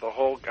artisans. The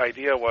whole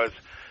idea was,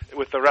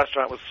 with the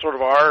restaurant, was sort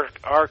of our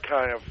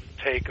kind of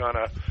take on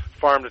a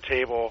farm to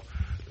table,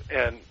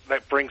 and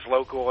that brings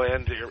local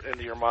into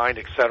your mind,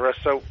 etc.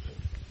 So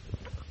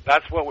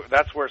that's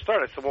where it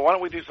started. I said, well, why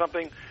don't we do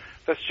something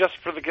that's just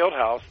for the Guild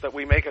House, that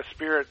we make a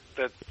spirit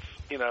that's,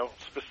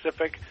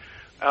 specific.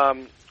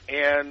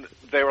 And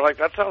they were like,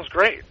 that sounds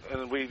great.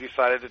 And we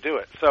decided to do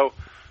it. So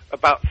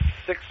about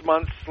 6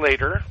 months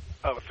later,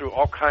 through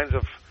all kinds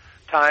of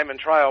time and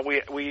trial,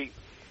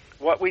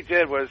 what we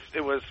did was,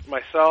 it was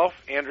myself,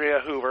 Andrea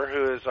Hoover,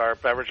 who is our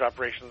beverage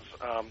operations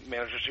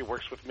manager. She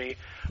works with me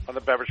on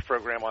the beverage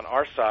program on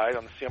our side,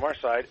 on the CMR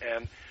side,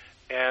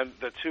 and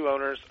the two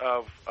owners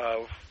of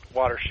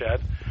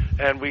Watershed,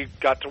 and we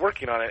got to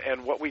working on it.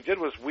 And what we did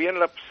was we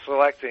ended up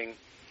selecting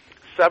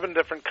 7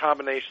 different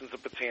combinations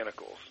of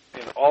botanicals,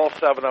 and all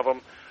 7 of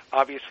them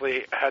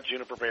obviously had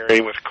juniper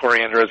berry with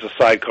coriander as a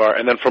sidecar.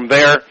 And then from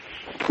there,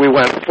 we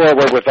went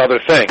forward with other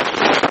things.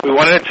 We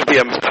wanted it to be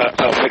a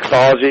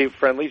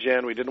mixology-friendly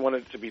gin. We didn't want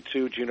it to be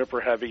too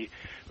juniper-heavy.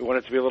 We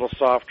wanted it to be a little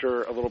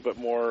softer, a little bit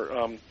more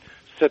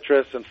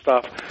citrus and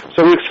stuff.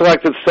 So we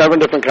selected 7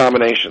 different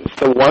combinations.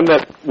 The one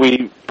that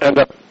we end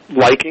up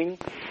liking,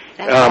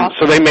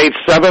 so they made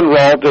 7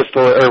 raw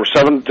distillate, or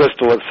 7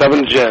 distillates,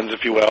 7 gins,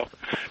 if you will.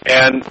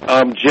 And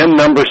gin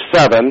number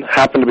 7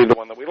 happened to be the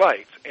one that we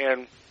liked.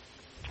 And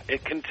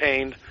it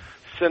contained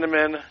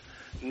cinnamon,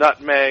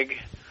 nutmeg,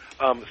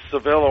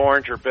 Seville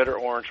orange or bitter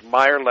orange,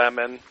 Meyer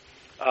lemon,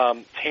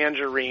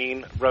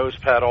 tangerine, rose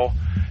petal,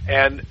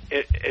 and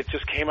it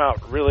just came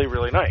out really,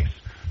 really nice.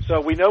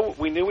 So we knew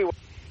we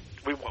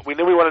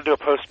wanted to do a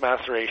post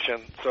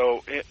maceration.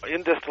 So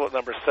in distillate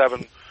number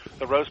 7,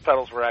 the rose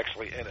petals were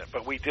actually in it,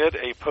 but we did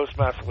a post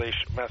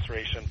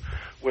maceration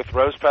with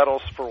rose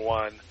petals for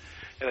one,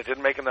 and it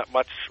didn't make that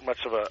much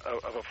of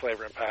a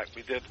flavor impact.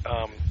 We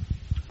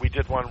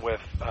did one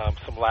with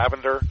some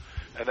lavender,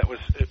 and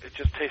it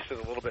just tasted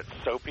a little bit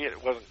soapy.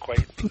 It wasn't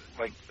quite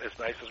like as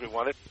nice as we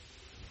wanted.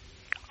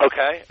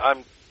 Okay,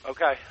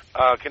 okay.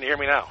 Can you hear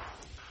me now?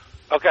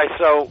 Okay,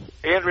 so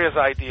Andrea's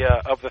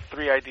idea of the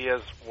 3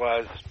 ideas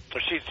was,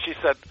 she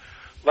said,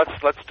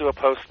 let's do a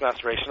post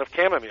maceration of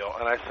chamomile,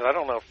 and I said, I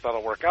don't know if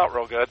that'll work out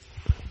real good,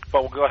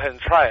 but we'll go ahead and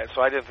try it.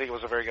 So I didn't think it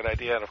was a very good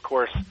idea, and of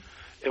course,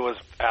 it was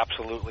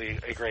absolutely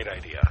a great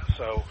idea.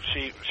 So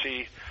she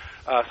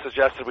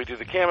suggested we do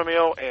the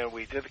chamomile, and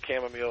we did the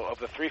chamomile. Of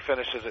the 3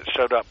 finishes, it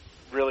showed up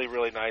really,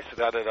 really nice. It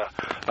added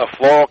a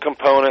floral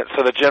component,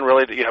 so the gin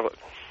really,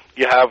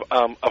 you have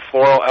a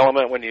floral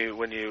element when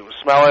you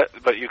smell it,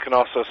 but you can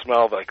also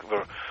smell like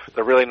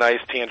the really nice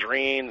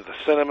tangerine, the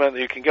cinnamon.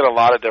 You can get a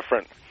lot of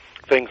different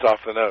things off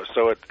the nose.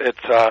 So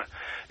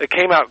it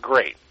came out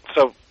great.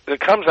 So it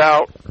comes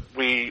out.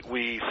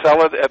 We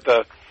sell it at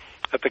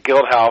the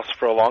Guild House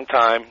for a long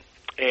time,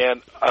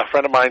 and a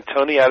friend of mine,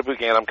 Tony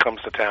Adebuganum,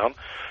 comes to town.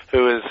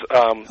 Who is?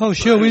 Oh,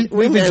 sure. We're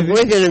going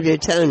to do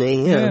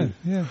Tony. Yeah.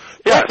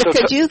 So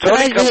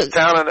Tony comes to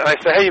town, and I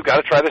say, "Hey, you've got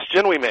to try this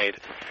gin we made."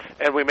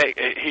 And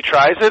he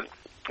tries it,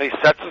 and he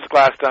sets his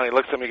glass down. He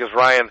looks at me, and goes,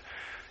 "Ryan,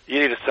 you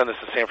need to send this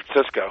to San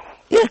Francisco.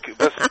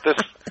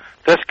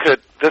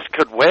 This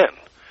could win."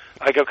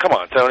 I go, "Come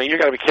on, Tony, you're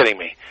got to be kidding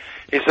me."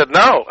 He said,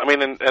 "No, I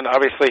mean, and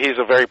obviously he's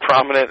a very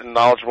prominent and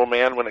knowledgeable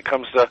man when it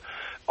comes to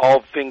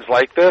all things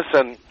like this."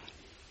 And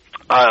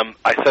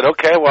I said,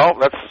 "Okay, well,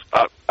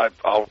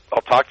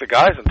 I'll talk to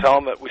guys and tell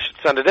them that we should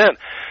send it in."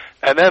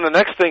 And then the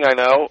next thing I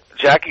know,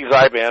 Jackie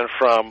Zyban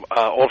from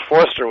Old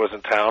Forester was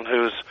in town,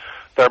 who's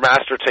their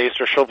master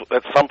taster. She'll,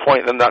 at some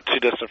point in the not too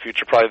distant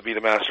future, probably be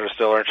the master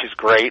distiller, and she's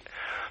great.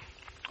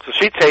 So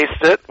she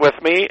tastes it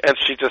with me, and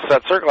she just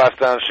sets her glass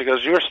down, and she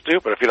goes, "You're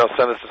stupid if you don't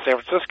send this to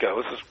San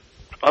Francisco. This is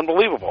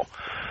unbelievable."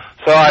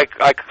 So I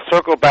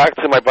circled back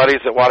to my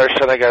buddies at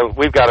Watershed, and I go,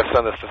 "We've got to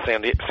send this to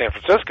San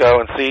Francisco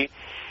and see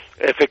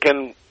if it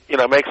can,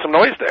 make some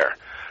noise there."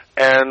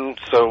 And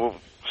so,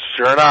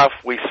 sure enough,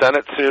 we sent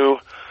it to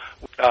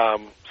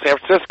San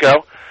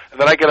Francisco, and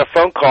then I get a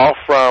phone call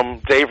from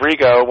Dave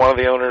Rigo, one of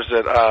the owners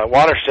at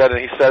Watershed, and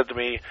he said to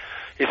me,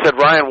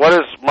 "Ryan, what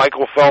does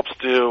Michael Phelps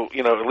do,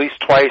 at least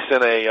twice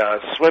in a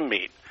swim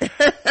meet?"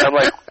 And I'm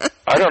like,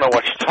 "I don't know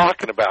what you're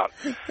talking about."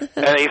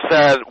 And he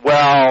said,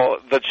 "Well,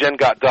 the gin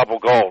got double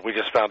gold. We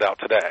just found out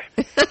today."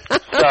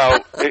 So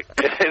it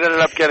ended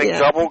up getting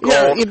double gold.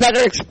 No, you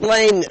better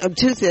explain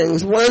 2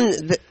 things. One,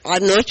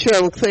 I'm not sure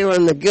I'm clear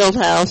on the Guild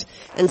House,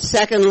 and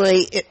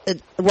secondly,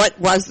 what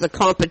was the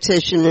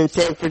competition in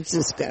San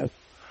Francisco?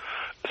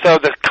 So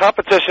the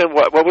competition,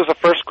 what was the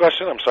first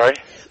question? I'm sorry.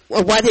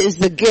 Well, what is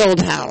the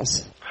Guild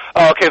House?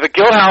 Oh, okay. The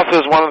Guild House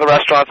is one of the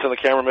restaurants in the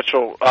Cameron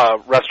Mitchell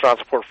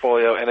restaurants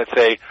portfolio, and it's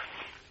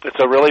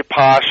a really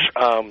posh,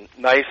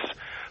 nice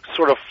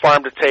sort of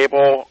farm to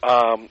table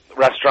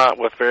restaurant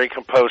with very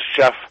composed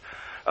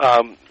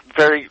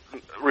very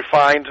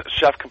refined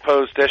chef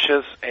composed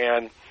dishes,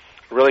 and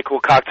a really cool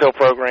cocktail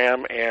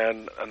program,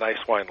 and a nice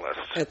wine list.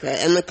 Okay,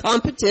 and the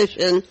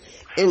competition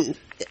in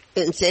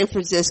San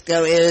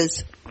Francisco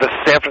is the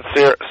San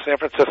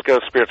Francisco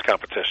Spirits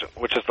Competition,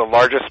 which is the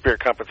largest spirit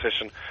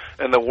competition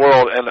in the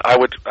world, and I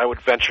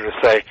would venture to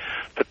say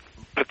that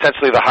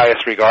potentially the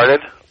highest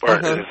regarded, or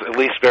is at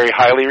least very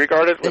highly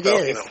regarded. It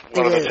is.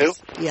 One of the two.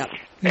 Yeah.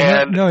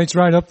 And no, it's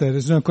right up there.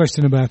 There's no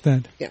question about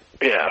that. Yeah.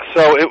 Yeah.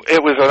 So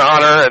it was an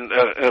honor, and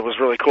it was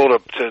really cool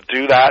to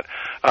do that.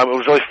 It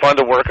was really fun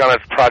to work on a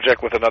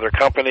project with another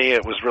company.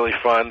 It was really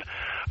fun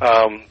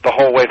the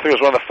whole way through.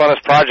 It was one of the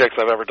funnest projects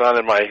I've ever done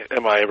in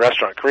my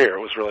restaurant career.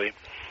 It was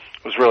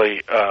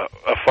really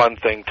a fun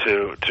thing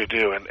to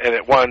do, and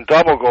it won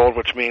double gold,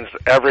 which means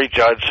every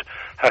judge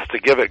has to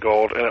give it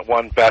gold, and it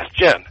won best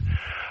gin.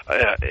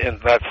 And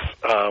that's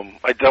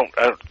I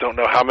don't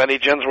know how many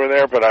gins were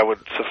there, but I would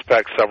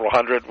suspect several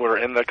hundred were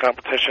in the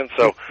competition.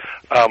 So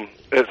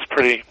it's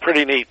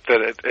pretty neat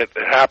that it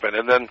happened.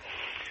 And then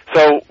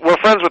so we're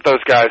friends with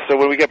those guys. So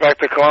when we get back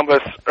to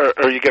Columbus,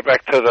 or you get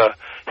back to the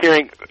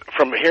hearing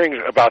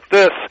about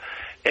this,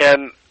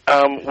 and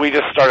we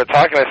just started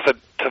talking. I said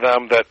to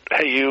them that,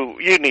 hey,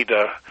 you need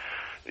to.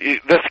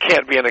 This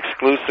can't be an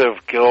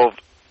exclusive Guild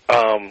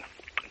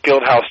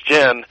House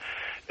gin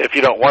if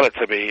you don't want it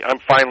to be. I'm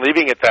fine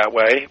leaving it that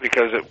way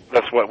because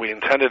that's what we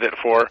intended it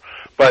for.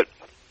 But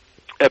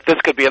if this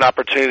could be an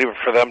opportunity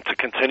for them to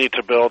continue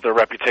to build their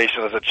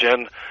reputation as a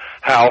gin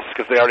house,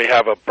 because they already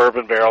have a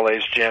bourbon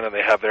barrel-aged gin and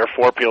they have their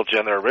four-peel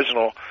gin, their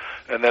original,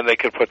 and then they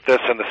could put this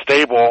in the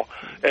stable.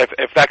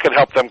 If that could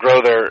help them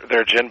grow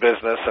their gin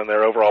business and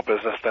their overall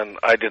business, then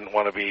I didn't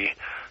want to be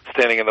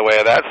standing in the way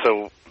of that.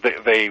 So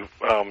they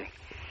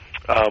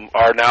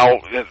are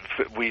now,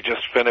 they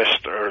just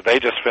finished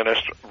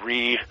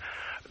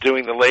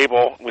redoing the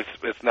label.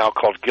 It's now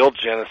called Guild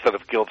Gin instead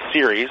of Guild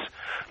Series,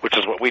 which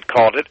is what we'd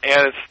called it.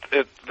 And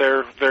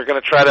they're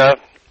going to try to,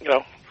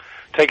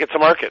 take it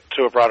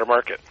to a broader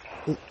market.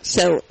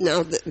 So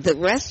now the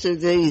rest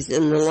of these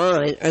in the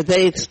line, are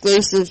they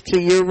exclusive to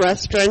your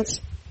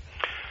restaurants?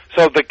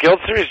 So the Guild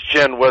Series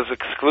gin was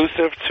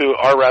exclusive to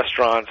our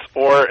restaurants,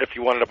 or if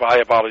you wanted to buy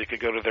a bottle, you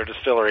could go to their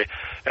distillery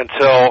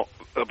until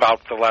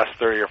about the last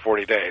 30 or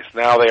 40 days.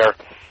 Now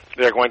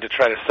they're going to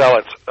try to sell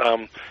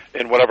it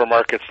in whatever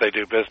markets they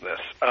do business.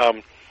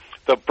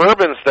 The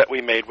bourbons that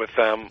we made with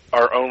them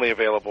are only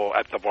available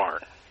at the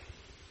barn.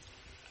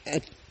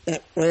 At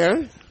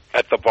where?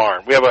 At the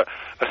barn. We have a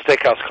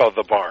steakhouse called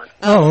the Barn.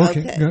 Oh,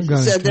 okay.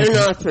 So they're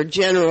not for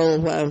general.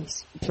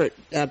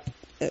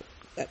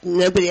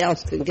 Nobody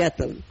else can get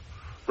them.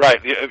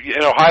 Right.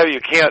 In Ohio,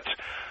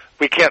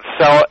 we can't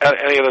sell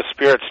any of the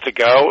spirits to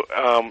go,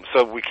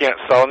 so we can't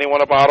sell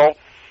anyone a bottle,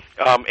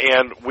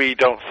 and we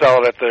don't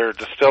sell it at their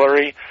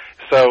distillery.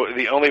 So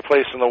the only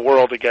place in the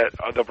world to get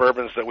the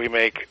bourbons that we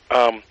make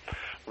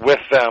with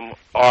them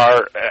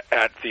are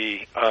at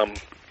the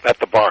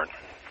barn.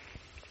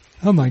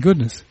 Oh my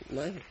goodness!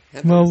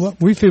 Well,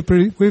 we feel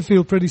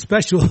pretty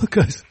special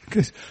because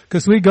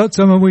we got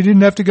some and we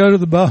didn't have to go to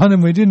the barn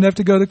and we didn't have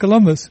to go to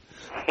Columbus.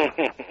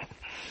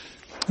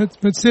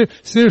 But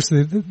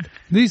seriously,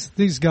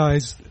 these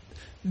guys,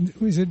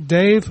 is it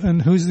Dave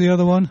and who's the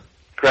other one?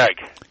 Greg.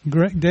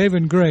 Dave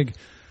and Greg.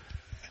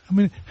 I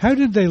mean, how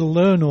did they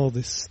learn all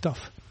this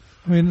stuff?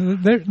 I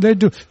mean,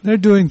 they're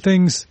doing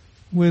things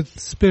with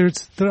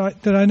spirits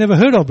that I never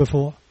heard of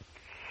before.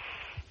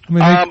 I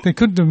mean, they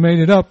couldn't have made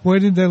it up. Where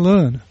did they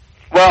learn?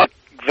 Well,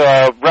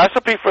 the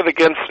recipe for the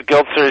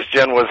Guild Series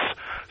gin was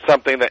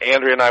something that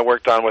Andrea and I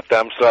worked on with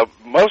them. So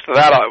most of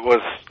that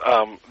was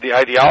the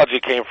ideology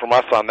came from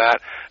us on that,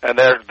 and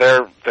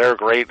they're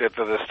great at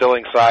the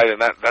distilling side,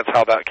 and that's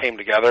how that came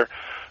together.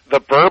 The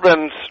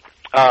bourbons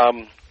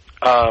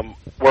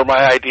were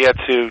my idea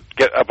to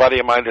get a buddy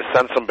of mine to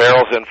send some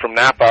barrels in from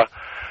Napa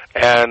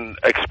and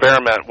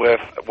experiment with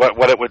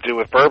what it would do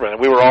with bourbon.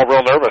 And we were all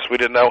real nervous. We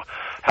didn't know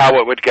how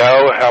it would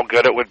go, how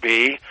good it would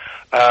be.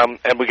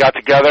 And we got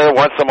together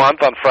once a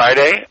month on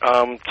Friday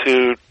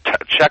to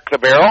check the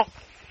barrel,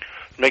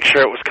 make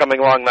sure it was coming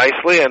along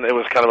nicely, and it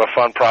was kind of a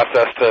fun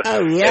process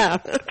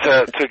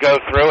to go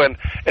through. And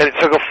it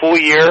took a full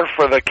year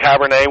for the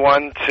Cabernet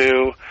one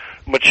to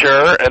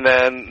mature, and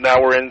then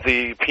now we're in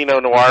the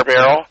Pinot Noir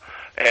barrel,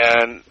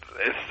 and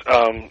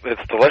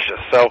it's delicious.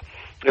 So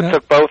it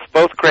took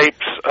both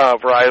grapes,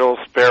 varietals,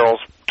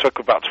 barrels took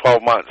about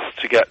 12 months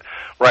to get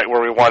right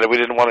where we wanted. We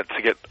didn't want it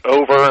to get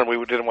over, and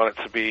we didn't want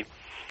it to be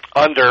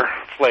under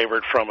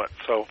flavored from it.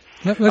 So,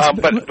 go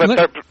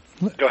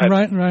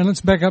ahead. Ryan,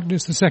 let's back up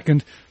just a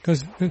second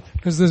because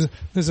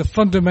there's a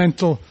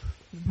fundamental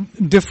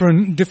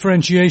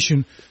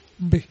differentiation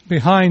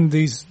behind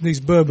these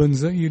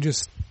bourbons that you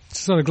just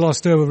sort of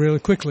glossed over really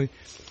quickly,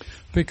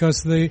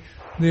 because the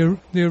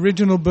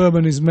original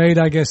bourbon is made,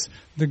 I guess,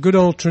 the good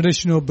old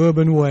traditional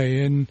bourbon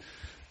way,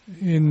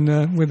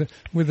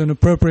 with an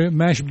appropriate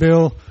mash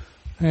bill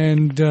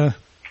and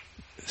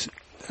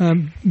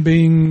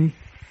being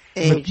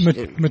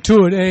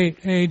matured,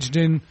 aged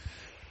in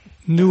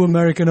new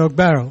American oak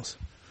barrels.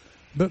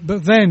 But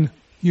then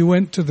you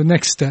went to the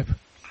next step,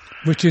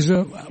 which is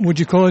would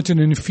you call it an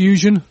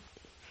infusion?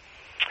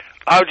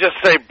 I would just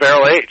say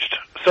barrel aged.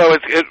 So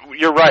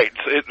you're right.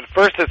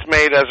 First, it's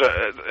made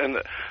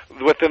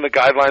within the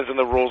guidelines and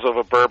the rules of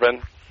a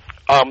bourbon.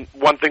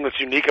 One thing that's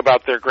unique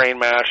about their grain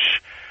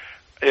mash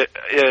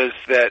is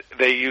that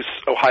they use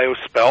Ohio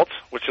Spelt,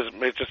 which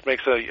it just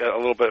makes a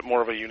little bit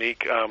more of a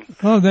unique.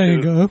 There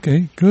you go.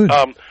 Okay, good.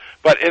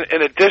 But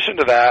in addition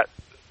to that,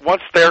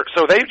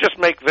 so they just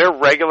make their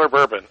regular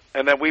bourbon,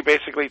 and then we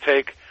basically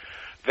take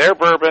their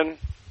bourbon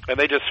and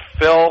they just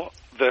fill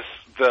this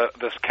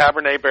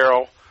Cabernet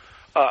barrel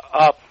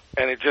up,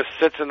 and it just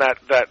sits in that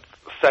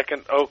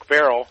second oak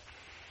barrel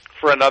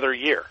for another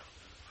year.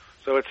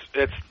 So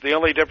it's the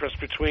only difference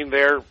between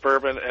their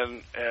bourbon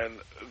and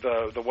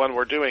the one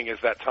we're doing is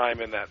that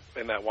time in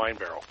that wine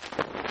barrel.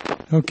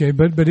 Okay,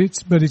 but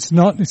it's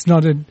not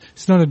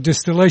a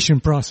distillation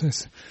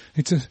process.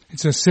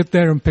 It's a sit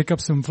there and pick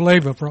up some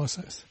flavor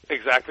process.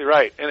 Exactly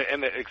right,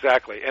 and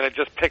it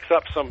just picks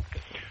up some.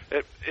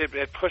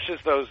 It pushes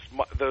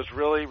those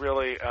really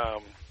really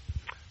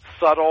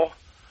subtle,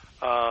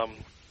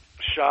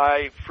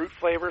 shy fruit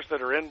flavors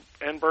that are in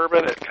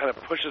bourbon. It kind of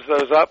pushes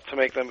those up to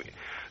make them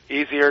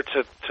easier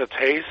to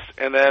taste,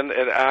 and then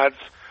it adds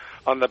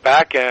on the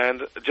back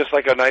end, just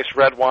like a nice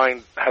red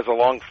wine has a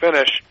long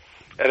finish,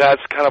 it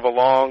adds kind of a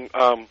long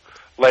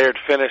layered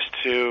finish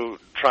to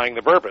trying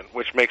the bourbon,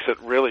 which makes it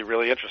really,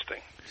 really interesting.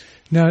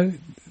 Now,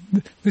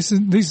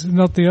 these are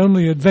not the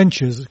only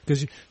adventures,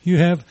 because you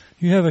have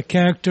a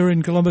character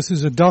in Columbus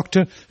who's a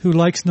doctor who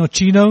likes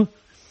Nocino.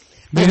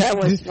 That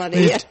was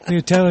funny. The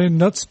Italian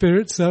nut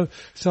spirit. So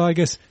I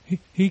guess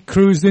he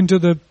cruised into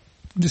the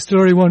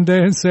distillery one day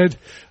and said,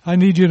 "I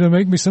need you to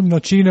make me some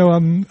Nocino.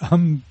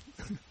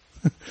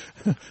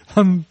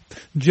 I'm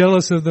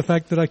jealous of the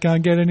fact that I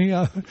can't get any."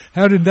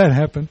 How did that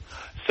happen?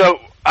 So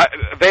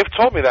they've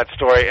told me that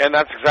story, and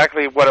that's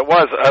exactly what it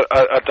was.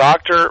 A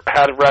doctor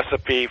had a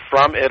recipe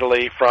from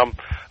Italy from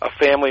a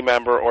family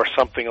member or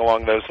something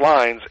along those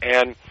lines,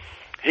 and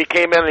he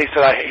came in and he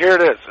said, "Here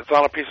it is. It's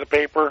on a piece of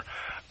paper.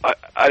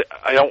 I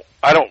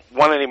don't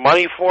want any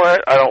money for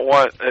it. I don't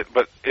want it,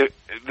 but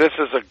this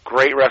is a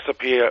great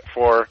recipe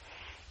for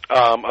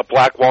a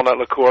black walnut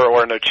liqueur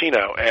or a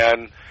Nocino."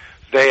 And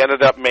they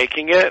ended up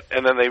making it,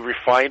 and then they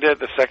refined it.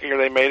 The second year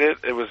they made it,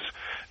 it was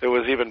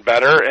even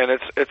better, and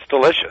it's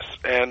delicious.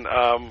 And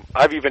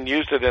I've even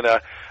used it in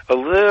a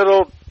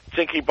little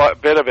tinky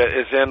bit of it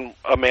is in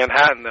a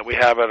Manhattan that we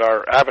have at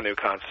our Avenue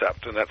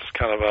concept, and that's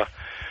kind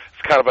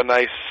of a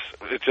nice.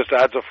 It just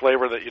adds a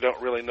flavor that you don't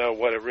really know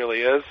what it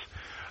really is.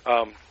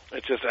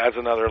 It just adds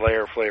another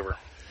layer of flavor.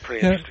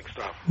 Pretty interesting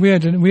stuff. We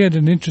had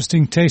an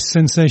interesting taste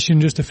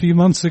sensation just a few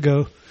months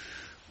ago.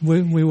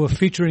 We were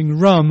featuring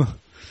rum,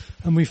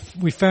 and we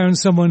found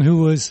someone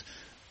who was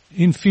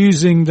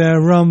infusing their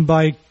rum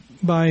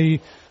by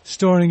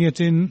storing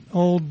it in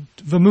old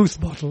vermouth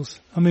bottles.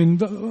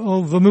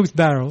 Old vermouth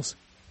barrels.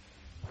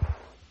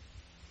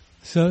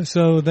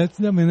 So that's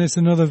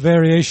another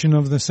variation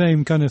of the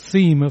same kind of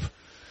theme of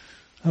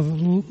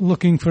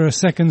looking for a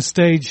second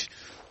stage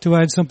to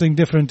add something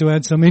different, to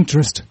add some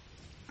interest.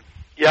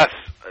 Yes,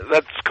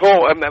 that's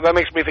cool, and that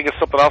makes me think of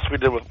something else we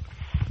did with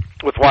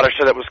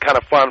Watershed that was kind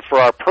of fun for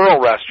our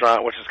Pearl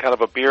restaurant, which is kind of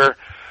a beer,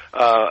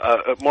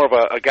 more of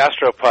a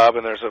gastropub,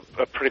 and there's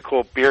a pretty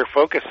cool beer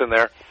focus in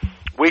there.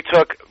 We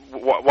took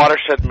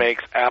Watershed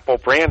makes apple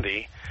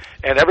brandy,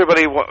 and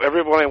everybody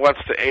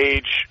wants to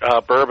age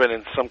bourbon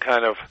in some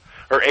kind of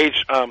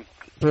age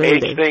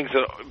things,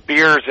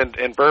 beers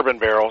in bourbon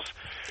barrels.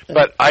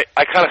 But I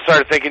kind of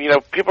started thinking,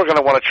 people are going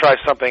to want to try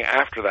something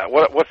after that.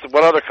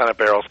 What other kind of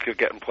barrels could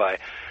get in play?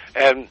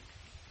 And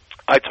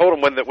I told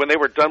them when they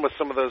were done with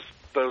some of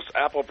those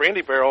apple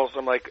brandy barrels,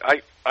 I'm like,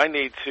 I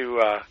need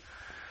to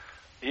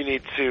you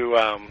need to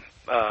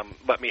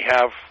let me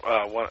have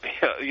one.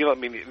 You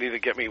need to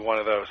get me one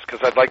of those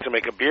because I'd like to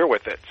make a beer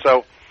with it.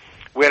 So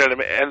we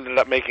ended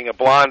up making a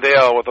blonde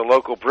ale with a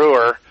local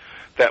brewer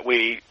that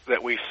we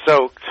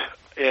soaked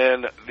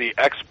in the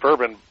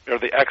ex-bourbon or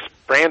the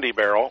ex-brandy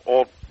barrel,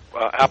 old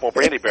apple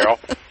brandy barrel,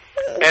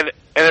 and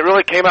it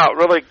really came out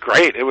really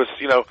great. It was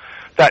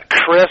that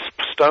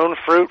crisp stone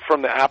fruit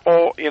from the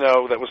apple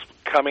that was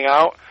coming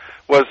out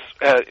was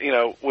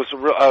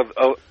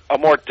a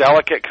more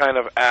delicate kind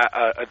of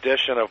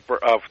addition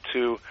of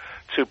to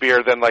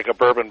beer than like a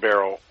bourbon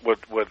barrel would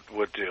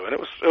do. And it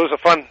was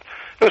fun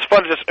just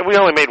we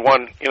only made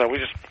one, we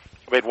just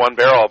made one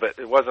barrel of it.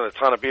 It wasn't a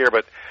ton of beer,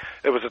 but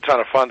it was a ton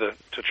of fun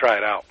to try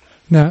it out.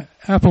 Now,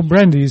 apple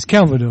brandy is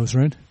Calvados,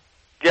 right?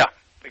 Yeah,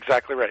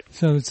 exactly right.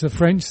 So it's the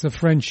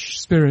French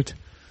spirit.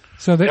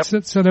 So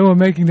so they were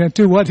making that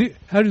too.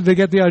 How did they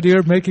get the idea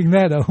of making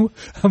that?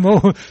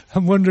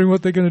 I'm wondering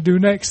what they're going to do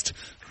next.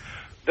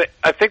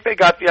 I think they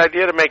got the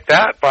idea to make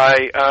that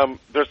by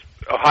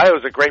Ohio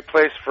is a great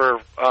place for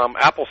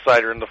apple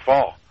cider in the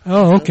fall.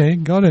 Oh, okay,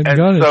 got it.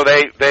 So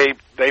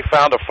they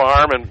found a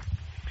farm and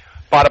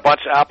bought a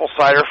bunch of apple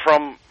cider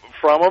from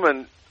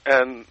them,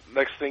 and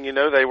next thing you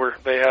know,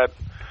 they had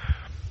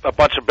a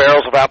bunch of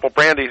barrels of apple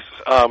brandies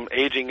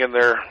aging in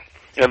their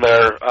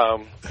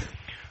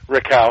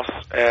rick house,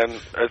 and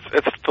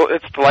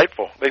it's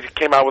delightful. They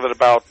came out with it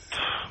about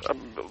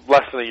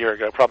less than a year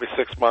ago, probably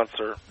 6 months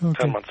or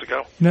 10 months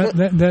ago. Now,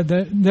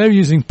 they're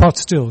using pot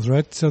stills,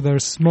 right? So they're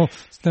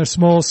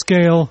small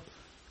scale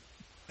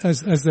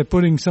as they're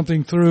putting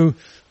something through,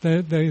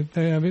 they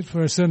have it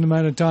for a certain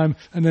amount of time,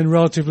 and then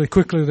relatively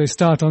quickly they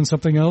start on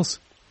something else?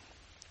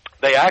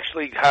 They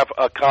actually have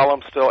a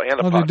column still and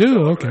a pot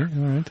still. Oh, they do? Okay,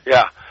 all right.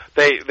 Yeah.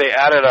 They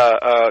added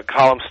a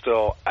column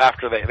still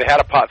after they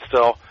had a pot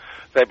still.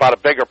 They bought a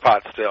bigger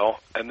pot still,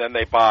 and then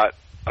they bought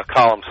a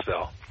column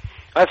still.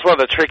 That's one of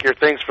the trickier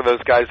things for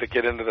those guys that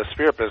get into the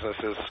spirit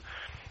businesses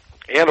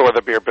and/or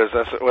the beer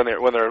business when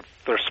they're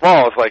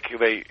small. It's like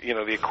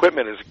the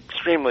equipment is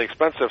extremely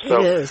expensive,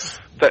 so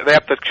they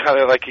have to kind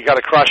of you got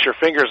to cross your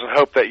fingers and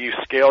hope that you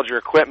scaled your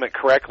equipment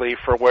correctly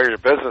for where your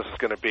business is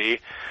going to be,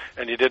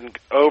 and you didn't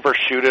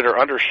overshoot it or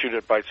undershoot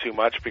it by too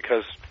much,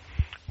 because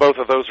both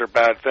of those are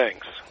bad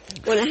things.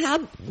 Well,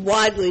 how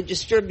widely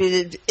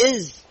distributed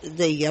is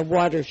the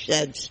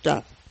Watershed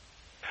stuff?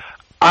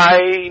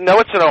 I know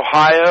it's in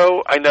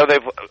Ohio. I know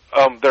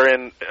they're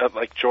in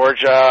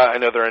Georgia. I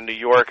know they're in New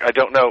York. I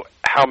don't know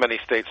how many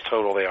states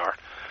total they are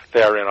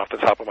in off the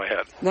top of my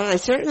head. Well, I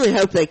certainly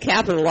hope they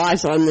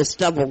capitalize on this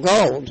double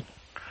gold.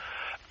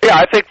 Yeah,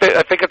 I think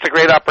it's a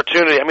great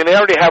opportunity. I mean, they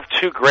already have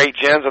two great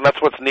gins, and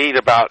that's what's neat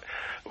about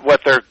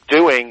what they're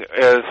doing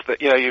is that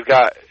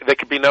they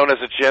could be known as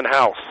a gin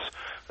house.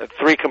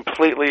 3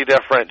 completely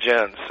different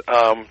gins,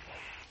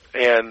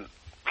 and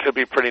could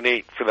be pretty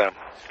neat for them.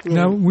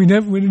 Now, we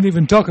didn't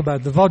even talk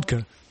about the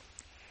vodka.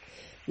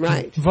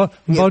 Right.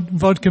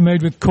 Vodka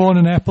made with corn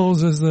and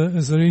apples as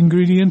the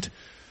ingredient.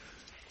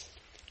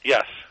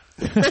 Yes.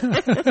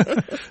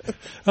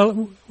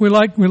 Well, we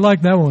like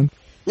that one.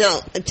 Now,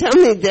 tell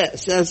me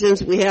this,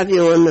 since we have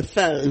you on the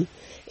phone,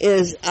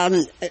 is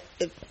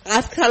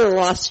I've kind of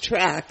lost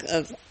track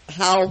of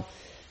how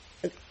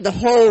the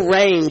whole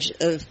range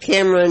of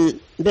Cameron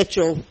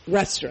Mitchell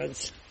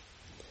restaurants,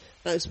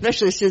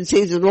 especially since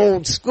he's an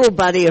old school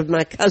buddy of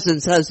my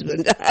cousin's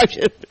husband.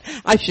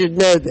 I should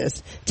know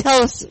this.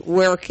 Tell us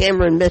where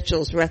Cameron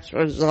Mitchell's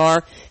restaurants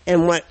are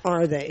and what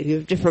are they? You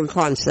have different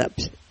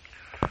concepts.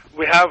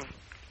 We have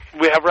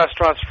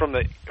restaurants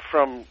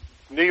from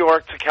New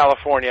York to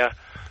California.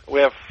 We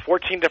have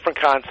 14 different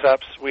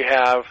concepts. We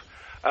have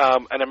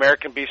an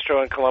American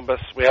Bistro in Columbus.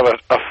 We have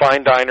a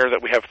fine diner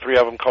that we have 3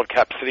 of them called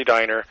Cap City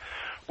Diner.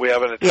 We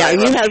have an Italian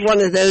you had one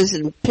of those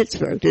in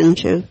Pittsburgh,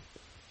 didn't you?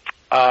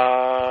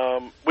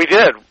 We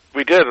did.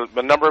 We did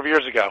a number of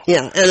years ago.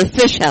 Yeah, and a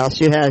fish house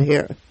you had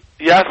here.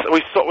 Yes,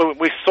 we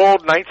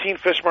sold 19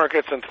 fish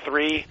markets and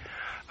 3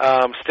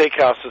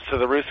 steakhouses to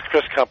the Ruth's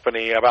Chris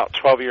Company about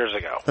 12 years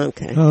ago.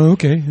 Okay. Oh,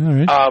 okay. All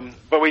right.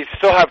 But we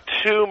still have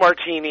 2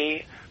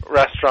 martini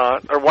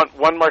restaurant, or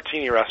one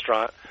martini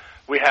restaurant.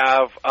 We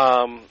have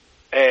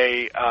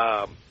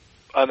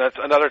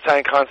another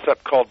Italian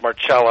concept called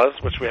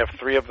Marcella's, which we have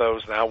 3 of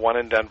those now, 1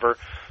 in Denver,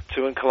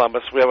 2 in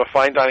Columbus. We have a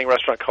fine dining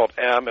restaurant called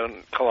M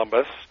in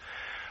Columbus.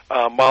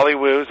 Molly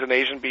Woo's, an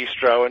Asian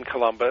bistro in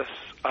Columbus.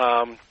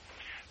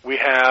 We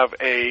have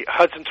a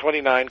Hudson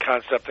 29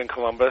 concept in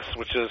Columbus,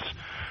 which is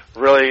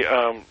really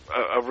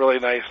a really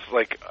nice,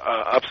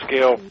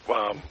 upscale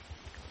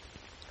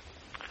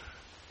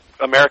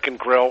American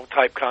grill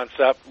type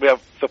concept. We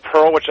have the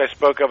Pearl, which I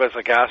spoke of as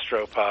a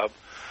gastro pub.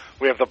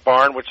 We have the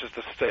Barn, which is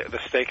the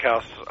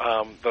steakhouse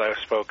that I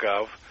spoke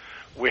of.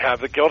 We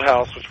have the Guild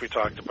House, which we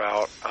talked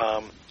about.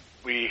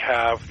 We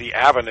have the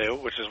Avenue,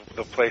 which is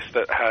the place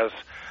that has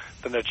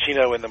the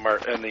Nocino in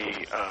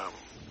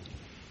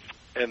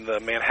the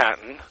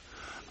Manhattan,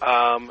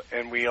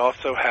 and we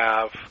also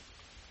have.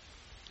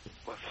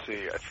 Let's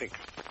see, I think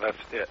that's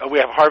it. Oh, we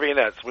have Harvey and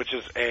Ed's, which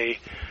is a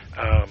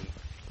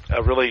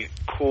really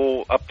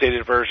cool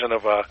updated version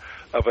of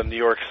a New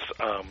York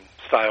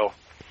style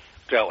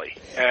deli,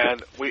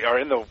 and we are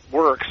in the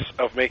works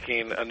of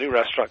making a new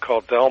restaurant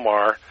called Del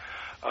Mar,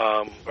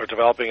 or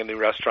developing a new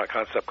restaurant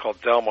concept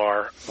called Del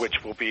Mar,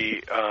 which will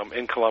be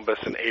in Columbus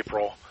in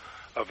April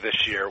of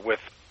this year, with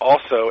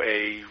also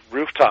a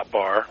rooftop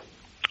bar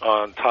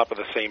on top of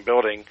the same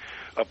building,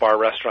 a bar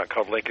restaurant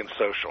called Lincoln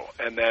Social.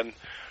 And then,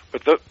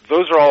 but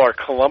those are all our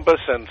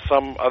Columbus and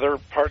some other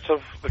parts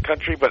of the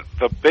country, but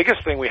the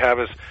biggest thing we have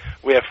is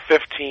we have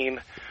 15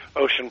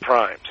 Ocean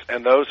Primes,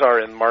 and those are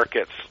in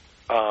markets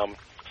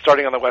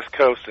starting on the West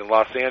Coast in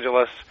Los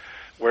Angeles,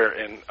 we're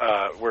in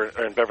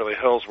Beverly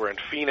Hills, we're in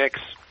Phoenix,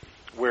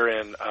 we're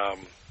in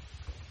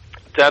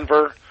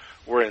Denver,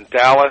 we're in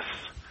Dallas.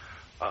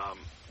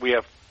 We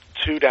have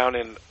 3 down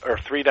in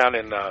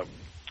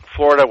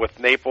Florida with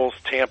Naples,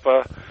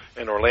 Tampa,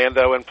 and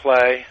Orlando in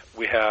play.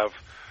 We have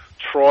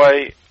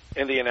Troy,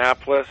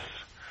 Indianapolis,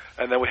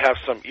 and then we have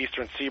some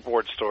Eastern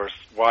Seaboard stores,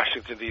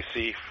 Washington,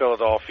 D.C.,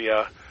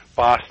 Philadelphia,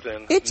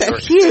 Boston. It's a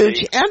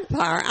huge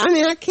empire. I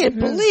mean, I can't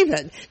believe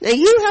it. Now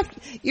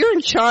you're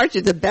in charge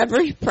of the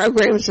beverage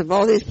programs of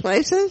all these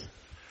places?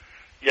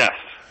 Yes.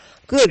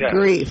 Good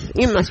grief.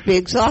 You must be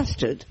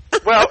exhausted.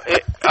 Well,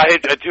 I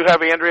do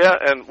have Andrea,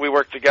 and we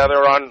work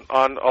together on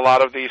a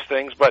lot of these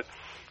things, but,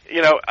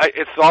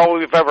 it's all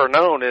we've ever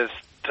known is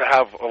to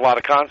have a lot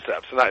of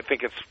concepts, and I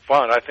think it's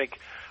fun. I think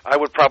I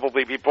would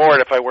probably be bored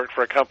if I worked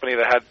for a company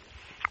that had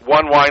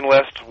one wine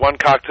list, one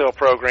cocktail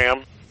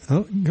program.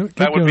 Oh,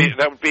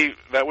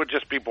 that would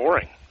just be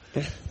boring.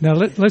 Now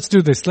let's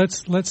do this.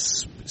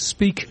 Let's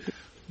speak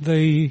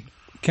the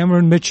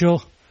Cameron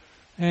Mitchell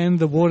and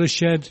the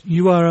Watershed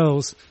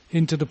URLs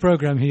into the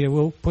program here.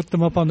 We'll put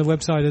them up on the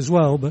website as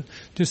well, but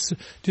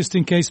just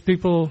in case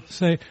people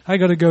say, I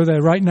got to go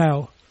there right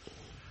now,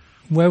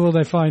 where will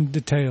they find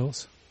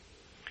details?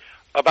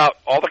 About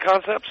all the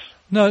concepts?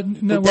 No.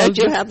 Don't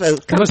you have a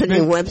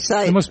company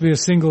website? There must be a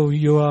single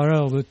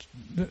URL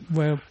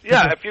where...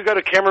 Yeah, if you go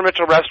to Cameron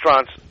Mitchell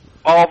Restaurants,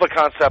 all the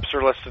concepts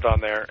are listed on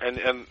there, and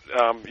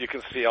you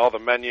can see all the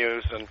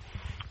menus and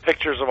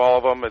pictures of all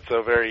of them. It's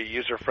a very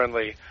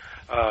user-friendly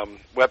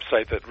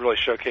website that really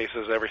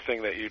showcases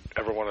everything that you'd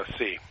ever want to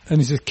see.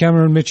 And is it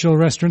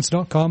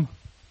CameronMitchellRestaurants.com?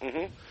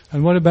 Mm-hmm.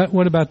 And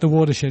what about the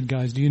Watershed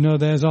guys? Do you know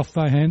theirs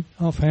offhand?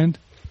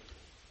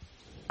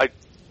 I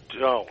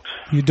don't.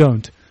 You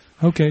don't?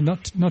 Okay,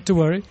 not to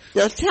worry.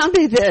 Now tell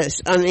me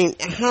this. I mean,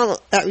 how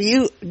are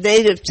you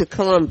native to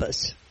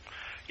Columbus?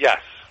 Yes.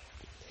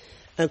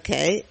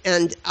 Okay,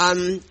 and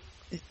how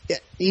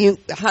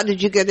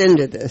did you get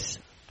into this?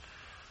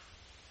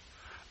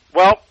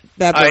 Well,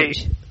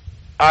 beverage.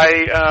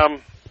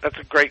 That's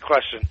a great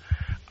question.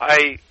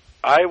 I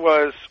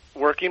was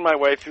working my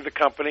way through the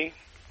company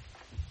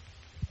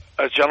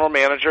as general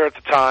manager at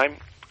the time,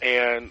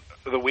 and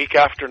the week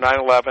after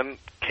 9/11,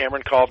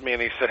 Cameron called me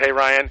and he said, "Hey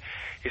Ryan,"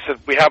 he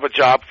said, "we have a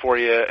job for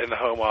you in the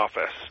home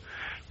office.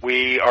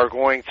 We are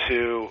going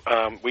to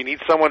we need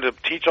someone to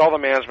teach all the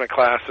management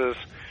classes,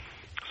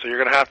 so you're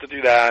going to have to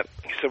do that."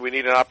 He said, "We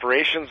need an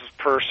operations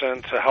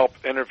person to help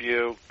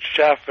interview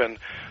chef and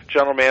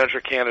general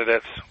manager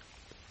candidates."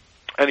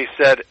 And he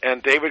said,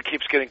 "And David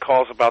keeps getting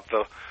calls about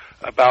the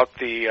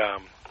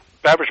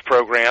beverage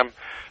program,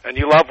 and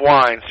you love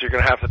wine, so you're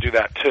going to have to do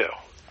that too."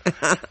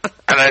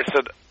 And I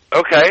said,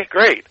 "Okay,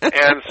 great."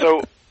 And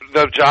so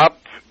the job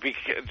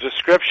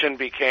description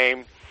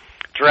became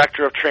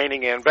director of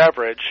training and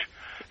beverage,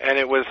 and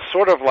it was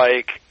sort of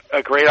like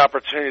a great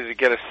opportunity to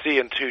get a C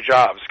in two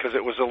jobs because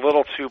it was a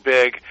little too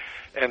big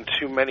and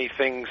too many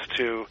things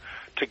to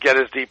get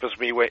as deep as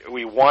we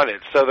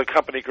wanted. So the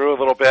company grew a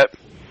little bit,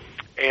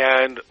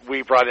 and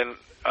we brought in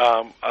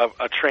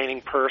a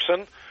training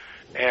person,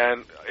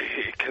 and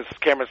because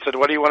Cameron said,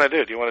 "What do you want to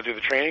do? Do you want to do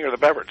the training or the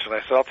beverage?" And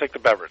I said, "I'll take the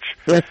beverage."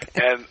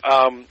 And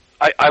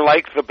I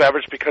like the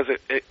beverage because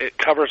it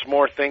covers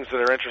more things that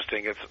are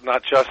interesting. It's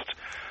not just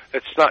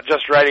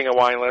writing a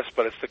wine list,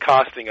 but it's the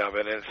costing of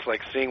it. And it's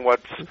like seeing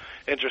what's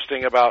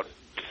interesting about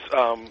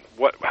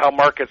how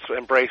markets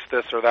embrace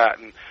this or that.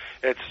 And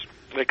it's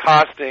the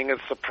costing,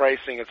 it's the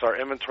pricing, it's our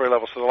inventory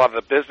level. So a lot of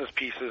the business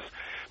pieces,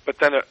 but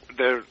then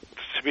to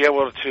be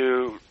able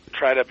to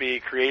try to be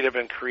creative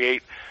and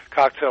create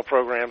cocktail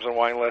programs and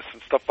wine lists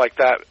and stuff like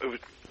that,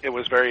 it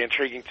was very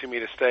intriguing to me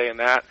to stay in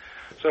that.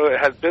 So it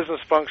had business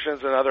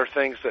functions and other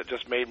things that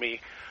just made me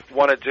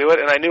want to do it.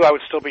 And I knew I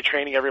would still be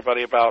training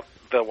everybody about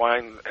the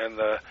wine and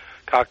the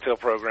cocktail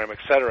program, et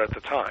cetera, at the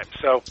time.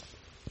 So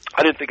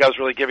I didn't think I was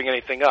really giving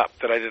anything up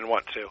that I didn't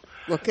want to.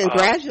 Well,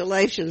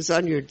 congratulations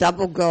on your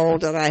double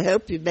gold, and I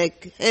hope you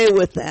make hay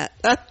with that.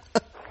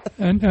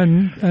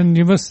 And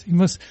you must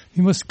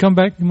come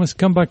back. You must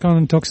come back on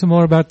and talk some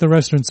more about the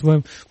restaurants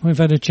when we've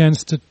had a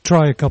chance to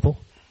try a couple.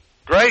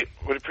 Great,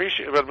 would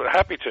appreciate it. But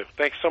happy to.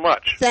 Thanks so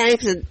much.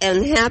 Thanks,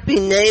 and happy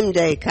name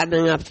day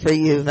coming up for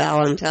you,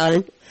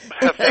 Valentine.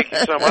 Thank you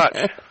so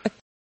much.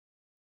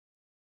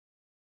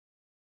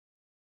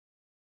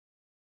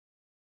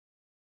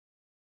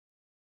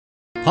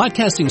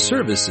 Podcasting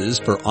services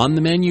for On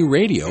the Menu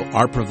Radio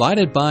are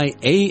provided by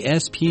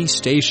ASP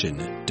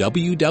Station,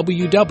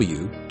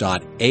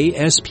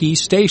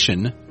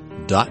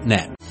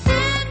 www.aspstation.net.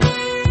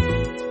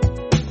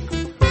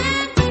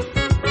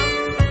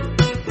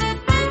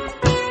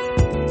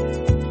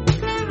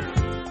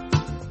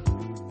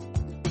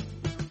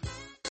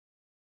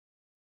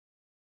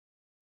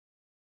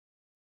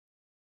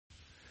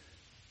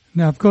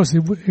 Now, of course,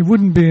 it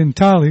wouldn't be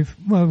entirely,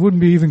 well, it wouldn't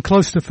be even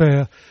close to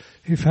fair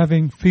if,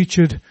 having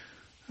featured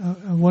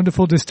a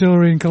wonderful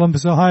distillery in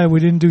Columbus, Ohio, we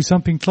didn't do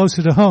something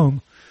closer to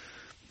home,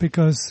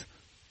 because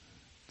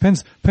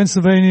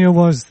Pennsylvania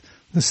was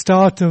the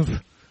start of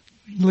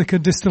liquor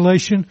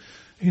distillation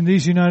in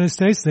these United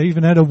States. They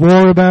even had a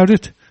war about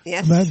it,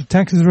 yes, about the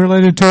taxes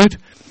related to it.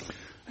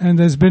 And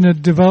there's been a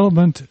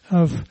development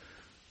of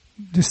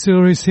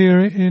distilleries here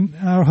in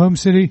our home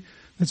city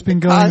that's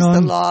been going on.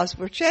 The laws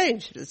were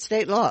changed. The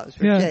state laws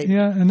were changed.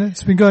 Yeah, and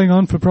it's been going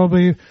on for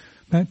probably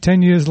about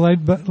 10 years,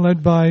 led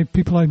by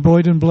people like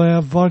Boyd and Blair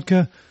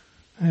Vodka,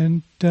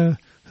 and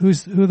who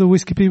are the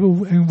whiskey people?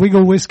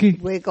 Wiggle Whiskey.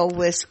 Wiggle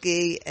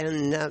Whiskey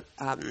and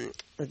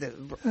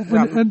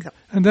and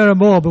there are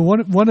more, but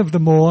one of the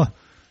more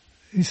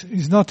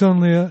is not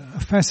only a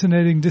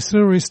fascinating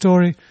distillery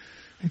story,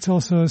 it's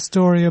also a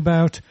story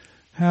about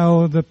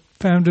how the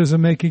founders are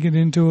making it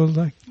into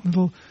a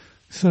little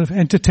sort of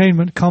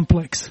entertainment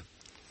complex.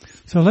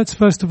 So let's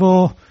first of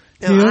all...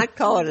 No, I'd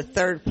call it a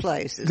third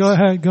place. Go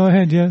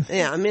ahead, yes.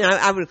 Yeah, I mean,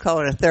 I would call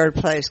it a third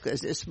place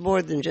because it's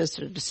more than just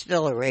a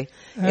distillery.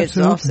 Absolutely. It's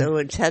also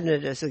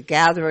intended as a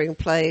gathering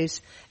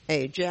place,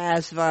 a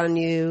jazz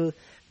venue.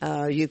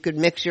 You could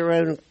mix your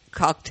own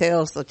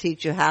cocktails. They'll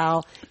teach you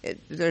how.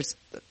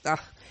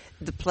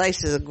 The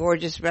place is a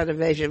gorgeous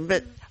renovation,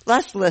 but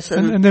let's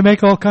listen. And they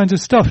make all kinds of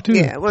stuff, too.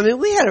 Yeah, well, I mean,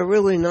 we had a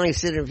really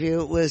nice interview.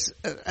 It was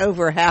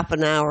over half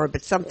an hour,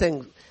 but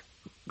something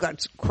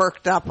got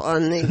quirked up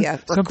on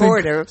the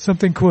recorder.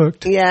 Something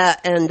quirked. Yeah,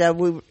 and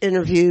we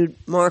interviewed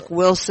Mark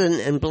Wilson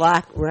and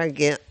Blake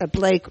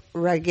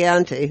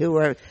Raganti, who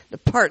are the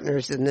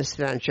partners in this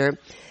venture.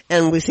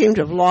 And we seem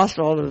to have lost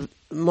all of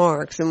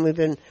Mark's, and we've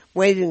been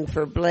waiting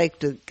for Blake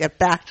to get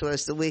back to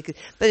us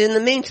But in the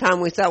meantime,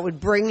 we thought we'd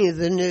bring you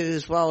the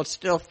news while it's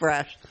still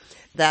fresh,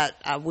 that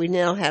we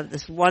now have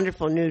this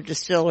wonderful new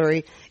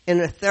distillery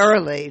in a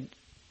thoroughly,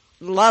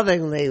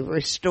 lovingly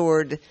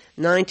restored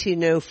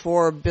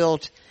 1904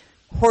 built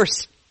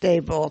horse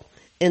stable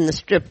in the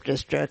Strip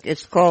District.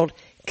 It's called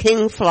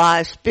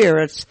Kingfly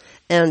Spirits,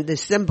 and the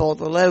symbol,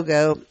 the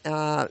logo,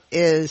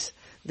 is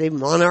the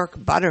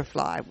monarch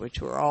butterfly, which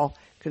we're all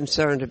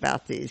concerned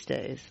about these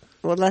days.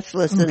 Well, let's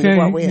listen to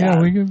what we have.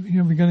 We're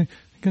going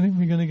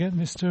to get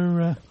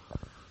Mr.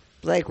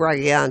 Blake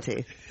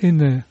Raganti in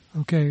there.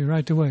 Okay,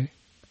 right away.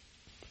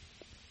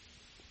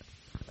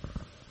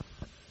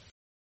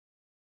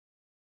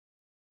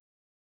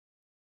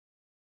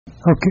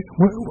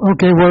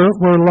 Okay,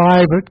 we're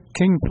live at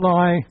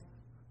Kingfly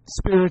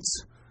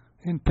Spirits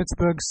in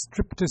Pittsburgh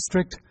Strip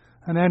District,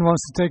 and Ann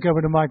wants to take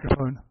over the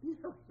microphone.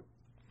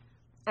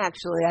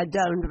 Actually, I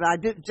don't, but I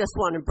do just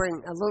want to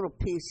bring a little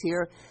piece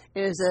here,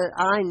 is that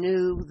I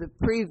knew the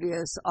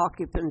previous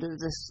occupant of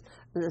this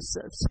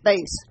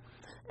space,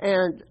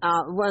 and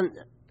when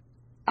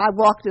I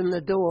walked in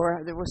the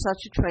door, there was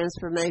such a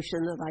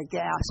transformation that I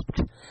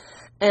gasped.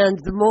 And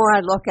the more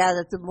I look at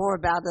it, the more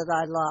about it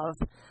I love.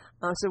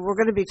 So we're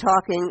going to be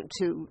talking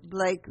to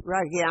Blake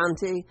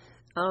Raganti,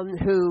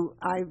 who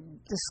I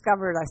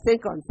discovered, I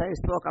think, on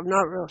Facebook. I'm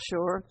not real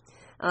sure.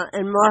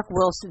 And Mark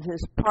Wilson,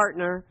 his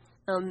partner.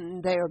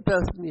 They are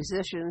both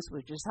musicians,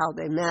 which is how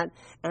they met.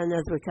 And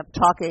as we kept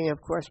talking,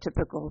 of course,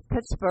 typical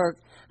Pittsburgh,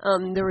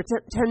 there were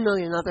 10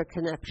 million other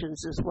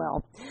connections as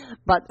well.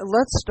 But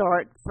let's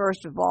start,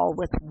 first of all,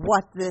 with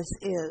what this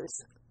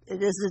is.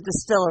 It is a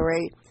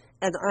distillery.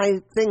 And I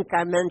think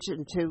I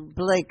mentioned to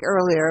Blake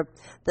earlier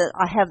that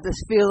I have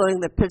this feeling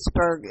that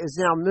Pittsburgh is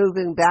now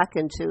moving back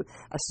into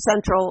a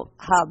central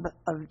hub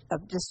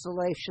of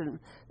distillation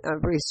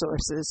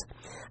resources.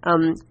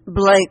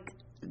 Blake,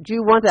 do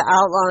you want to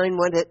outline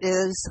what it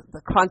is,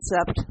 the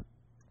concept?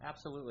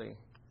 Absolutely.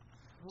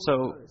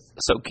 So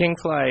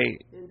Kingfly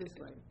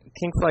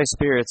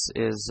Spirits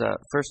is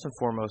first and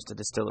foremost a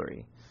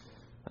distillery,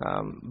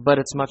 but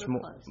it's much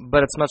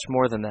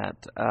more than that.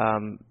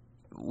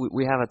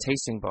 We have a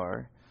tasting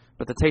bar,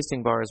 but the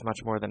tasting bar is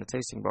much more than a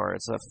tasting bar.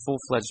 It's a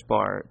full-fledged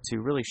bar to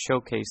really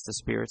showcase the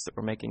spirits that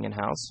we're making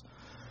in-house.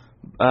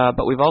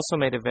 But we've also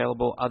made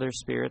available other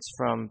spirits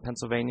from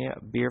Pennsylvania,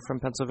 beer from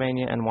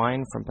Pennsylvania, and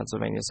wine from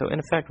Pennsylvania. So in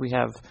effect, we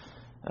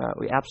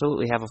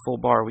absolutely have a full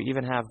bar. We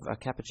even have a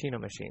cappuccino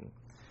machine.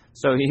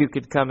 So you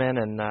could come in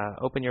and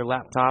open your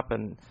laptop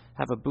and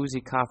have a boozy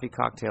coffee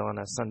cocktail on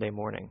a Sunday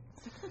morning.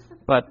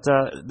 But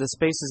the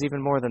space is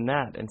even more than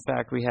that. In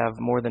fact, we have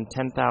more than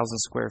 10,000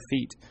 square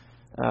feet,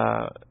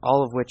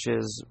 all of which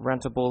is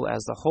rentable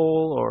as the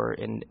whole or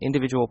in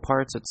individual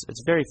parts.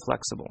 It's very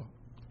flexible.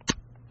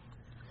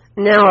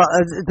 Now,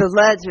 the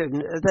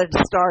legend that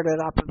started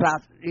up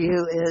about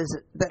you is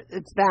that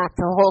it's back.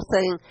 The whole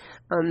thing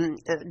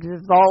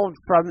evolved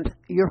from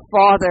your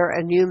father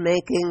and you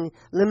making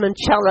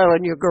limoncello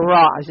in your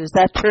garage. Is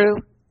that true?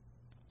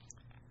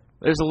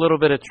 There's a little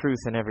bit of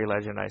truth in every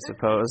legend, I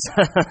suppose.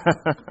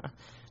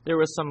 There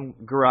was some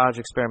garage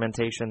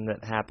experimentation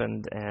that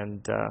happened,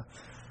 and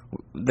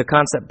the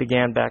concept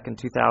began back in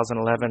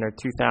 2011 or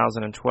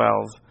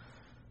 2012.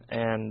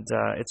 And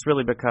it's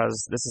really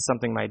because this is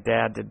something my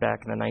dad did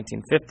back in the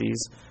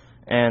 1950s,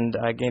 and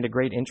I gained a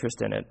great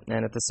interest in it.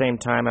 And at the same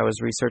time, I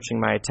was researching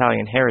my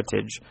Italian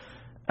heritage,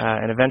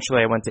 and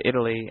eventually I went to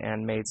Italy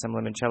and made some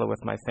limoncello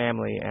with my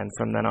family, and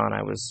from then on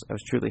I was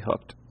truly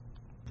hooked.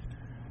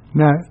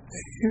 Now,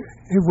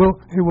 it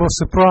will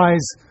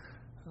surprise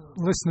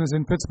listeners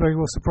in Pittsburgh, it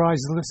will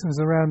surprise the listeners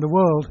around the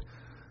world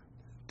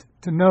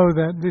to know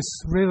that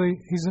this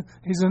really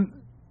isn't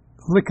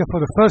liquor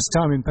for the first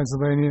time in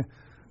Pennsylvania.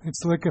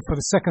 It's liquor for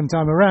the second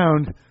time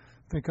around,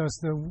 because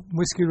the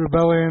Whiskey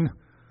Rebellion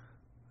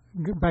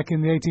back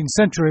in the 18th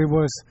century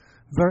was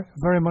very,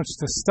 very much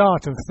the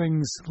start of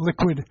things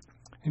liquid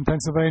in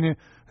Pennsylvania,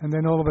 and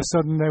then all of a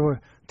sudden they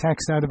were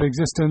taxed out of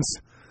existence.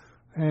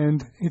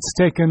 And it's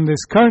taken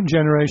this current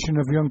generation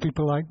of young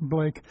people like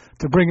Blake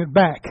to bring it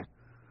back.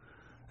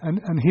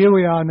 And here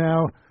we are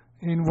now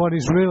in what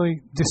is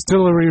really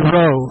Distillery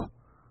Row.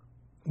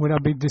 Would I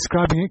be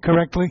describing it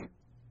correctly?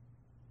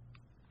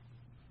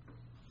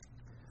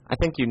 I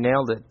think you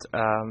nailed it.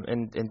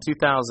 In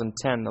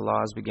 2010, the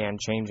laws began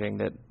changing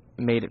that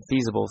made it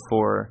feasible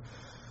for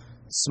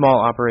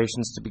small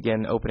operations to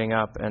begin opening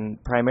up,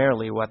 and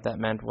primarily what that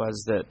meant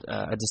was that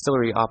a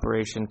distillery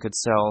operation could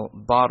sell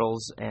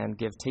bottles and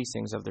give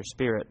tastings of their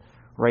spirit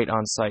right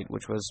on site,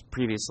 which was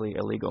previously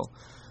illegal.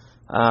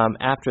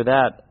 After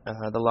that,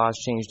 the laws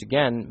changed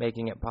again,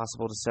 making it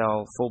possible to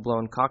sell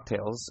full-blown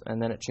cocktails,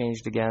 and then it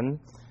changed again,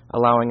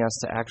 allowing us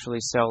to actually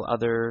sell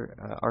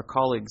our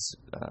colleagues'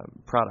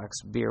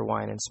 products, beer,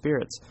 wine, and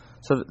spirits.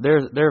 So there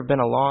have been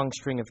a long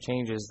string of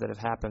changes that have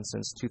happened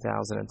since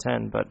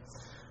 2010. But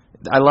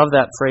I love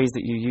that phrase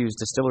that you used,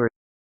 distillery.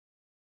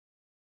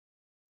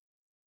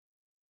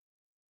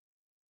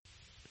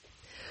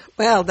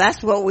 Well,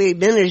 that's what we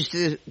managed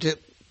to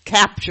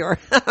capture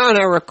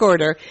on our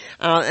recorder.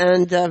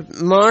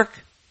 Mark,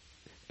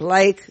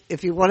 Blake,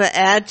 if you want to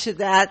add to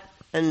that,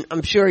 and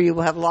I'm sure you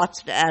will have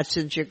lots to add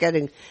since you're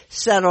getting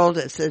settled.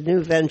 It's a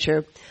new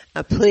venture.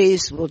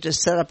 Please, we'll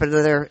just set up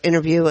another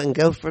interview and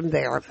go from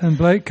there. And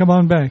Blake, come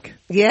on back.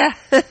 Yeah.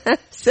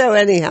 So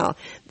anyhow,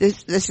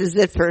 this is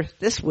it for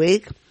this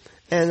week.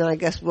 And I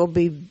guess we'll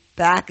be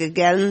back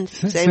again,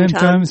 same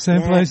time,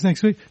 same place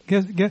next week.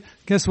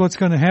 Guess what's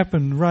going to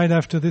happen right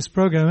after this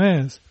program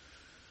airs?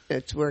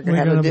 We're going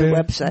to have a new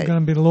website. We're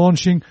going to be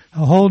launching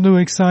a whole new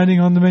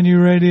exciting On the Menu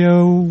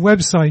Radio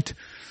website.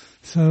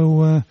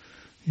 So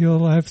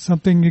you'll have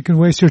something you can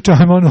waste your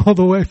time on all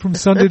the way from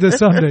Sunday to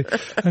Sunday.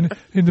 And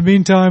in the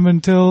meantime,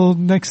 until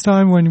next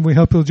time, when we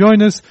hope you'll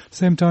join us,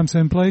 same time,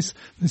 same place,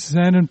 this is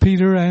Ann and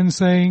Peter, and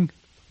saying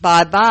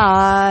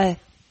bye-bye.